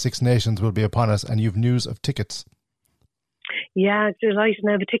Women's Six Nations will be upon us, and you've news of tickets. Yeah, delighted.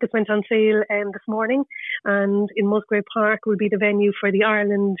 Now the tickets went on sale this morning, and in Musgrave Park will be the venue for the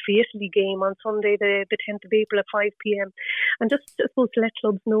Ireland v Italy game on Sunday the 10th of April at 5 p.m. And just supposed to let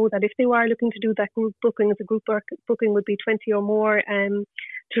clubs know that if they were looking to do that group booking, as a group booking would be 20 or more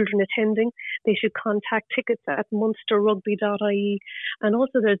children attending, they should contact tickets at munsterrugby.ie. And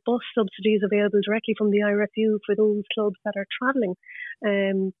also there's bus subsidies available directly from the IRFU for those clubs that are travelling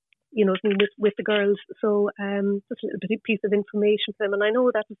with the girls. So just a little bit piece of information for them. And I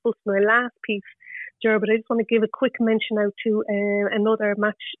know that was supposed to be my last piece, Ger, but I just want to give a quick mention out to another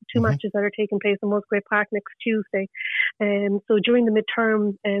match, 2 matches that are taking place in Musgrave Park next Tuesday. So during the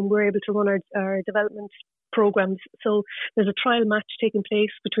midterm, we're able to run our development programmes. So there's a trial match taking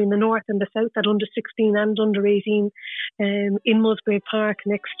place between the north and the south at under 16 and under 18 in Musgrave Park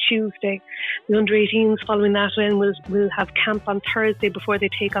next Tuesday. The under 18s following that then will have camp on Thursday before they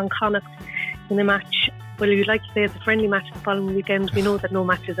take on Connacht in a match. Well, you'd like to say it's a friendly match the following weekend. We know that no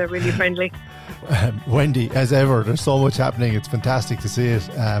matches are really friendly. Wendy, as ever, there's so much happening. It's fantastic to see it,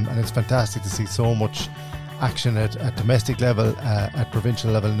 and it's fantastic to see so much action at domestic level, at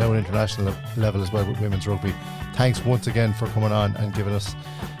provincial level, now at international level as well with women's rugby. Thanks once again for coming on and giving us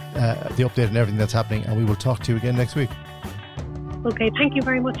the update on everything that's happening, and we will talk to you again next week. Okay, thank you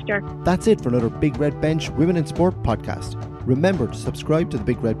very much, Ger. That's it for another Big Red Bench Women in Sport podcast. Remember to subscribe to the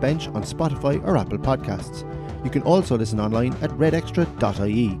Big Red Bench on Spotify or Apple Podcasts. You can also listen online at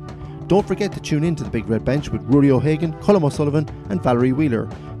redextra.ie. Don't forget to tune in to the Big Red Bench with Rory O'Hagan, Colm O'Sullivan and Valerie Wheeler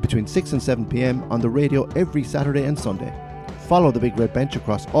between 6 and 7 p.m. on the radio every Saturday and Sunday. Follow the Big Red Bench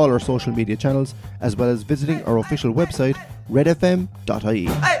across all our social media channels, as well as visiting our official website, redfm.ie.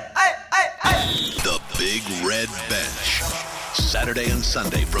 The Big Red Bench, Saturday and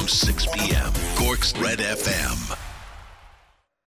Sunday from 6 p.m. Cork's Red FM.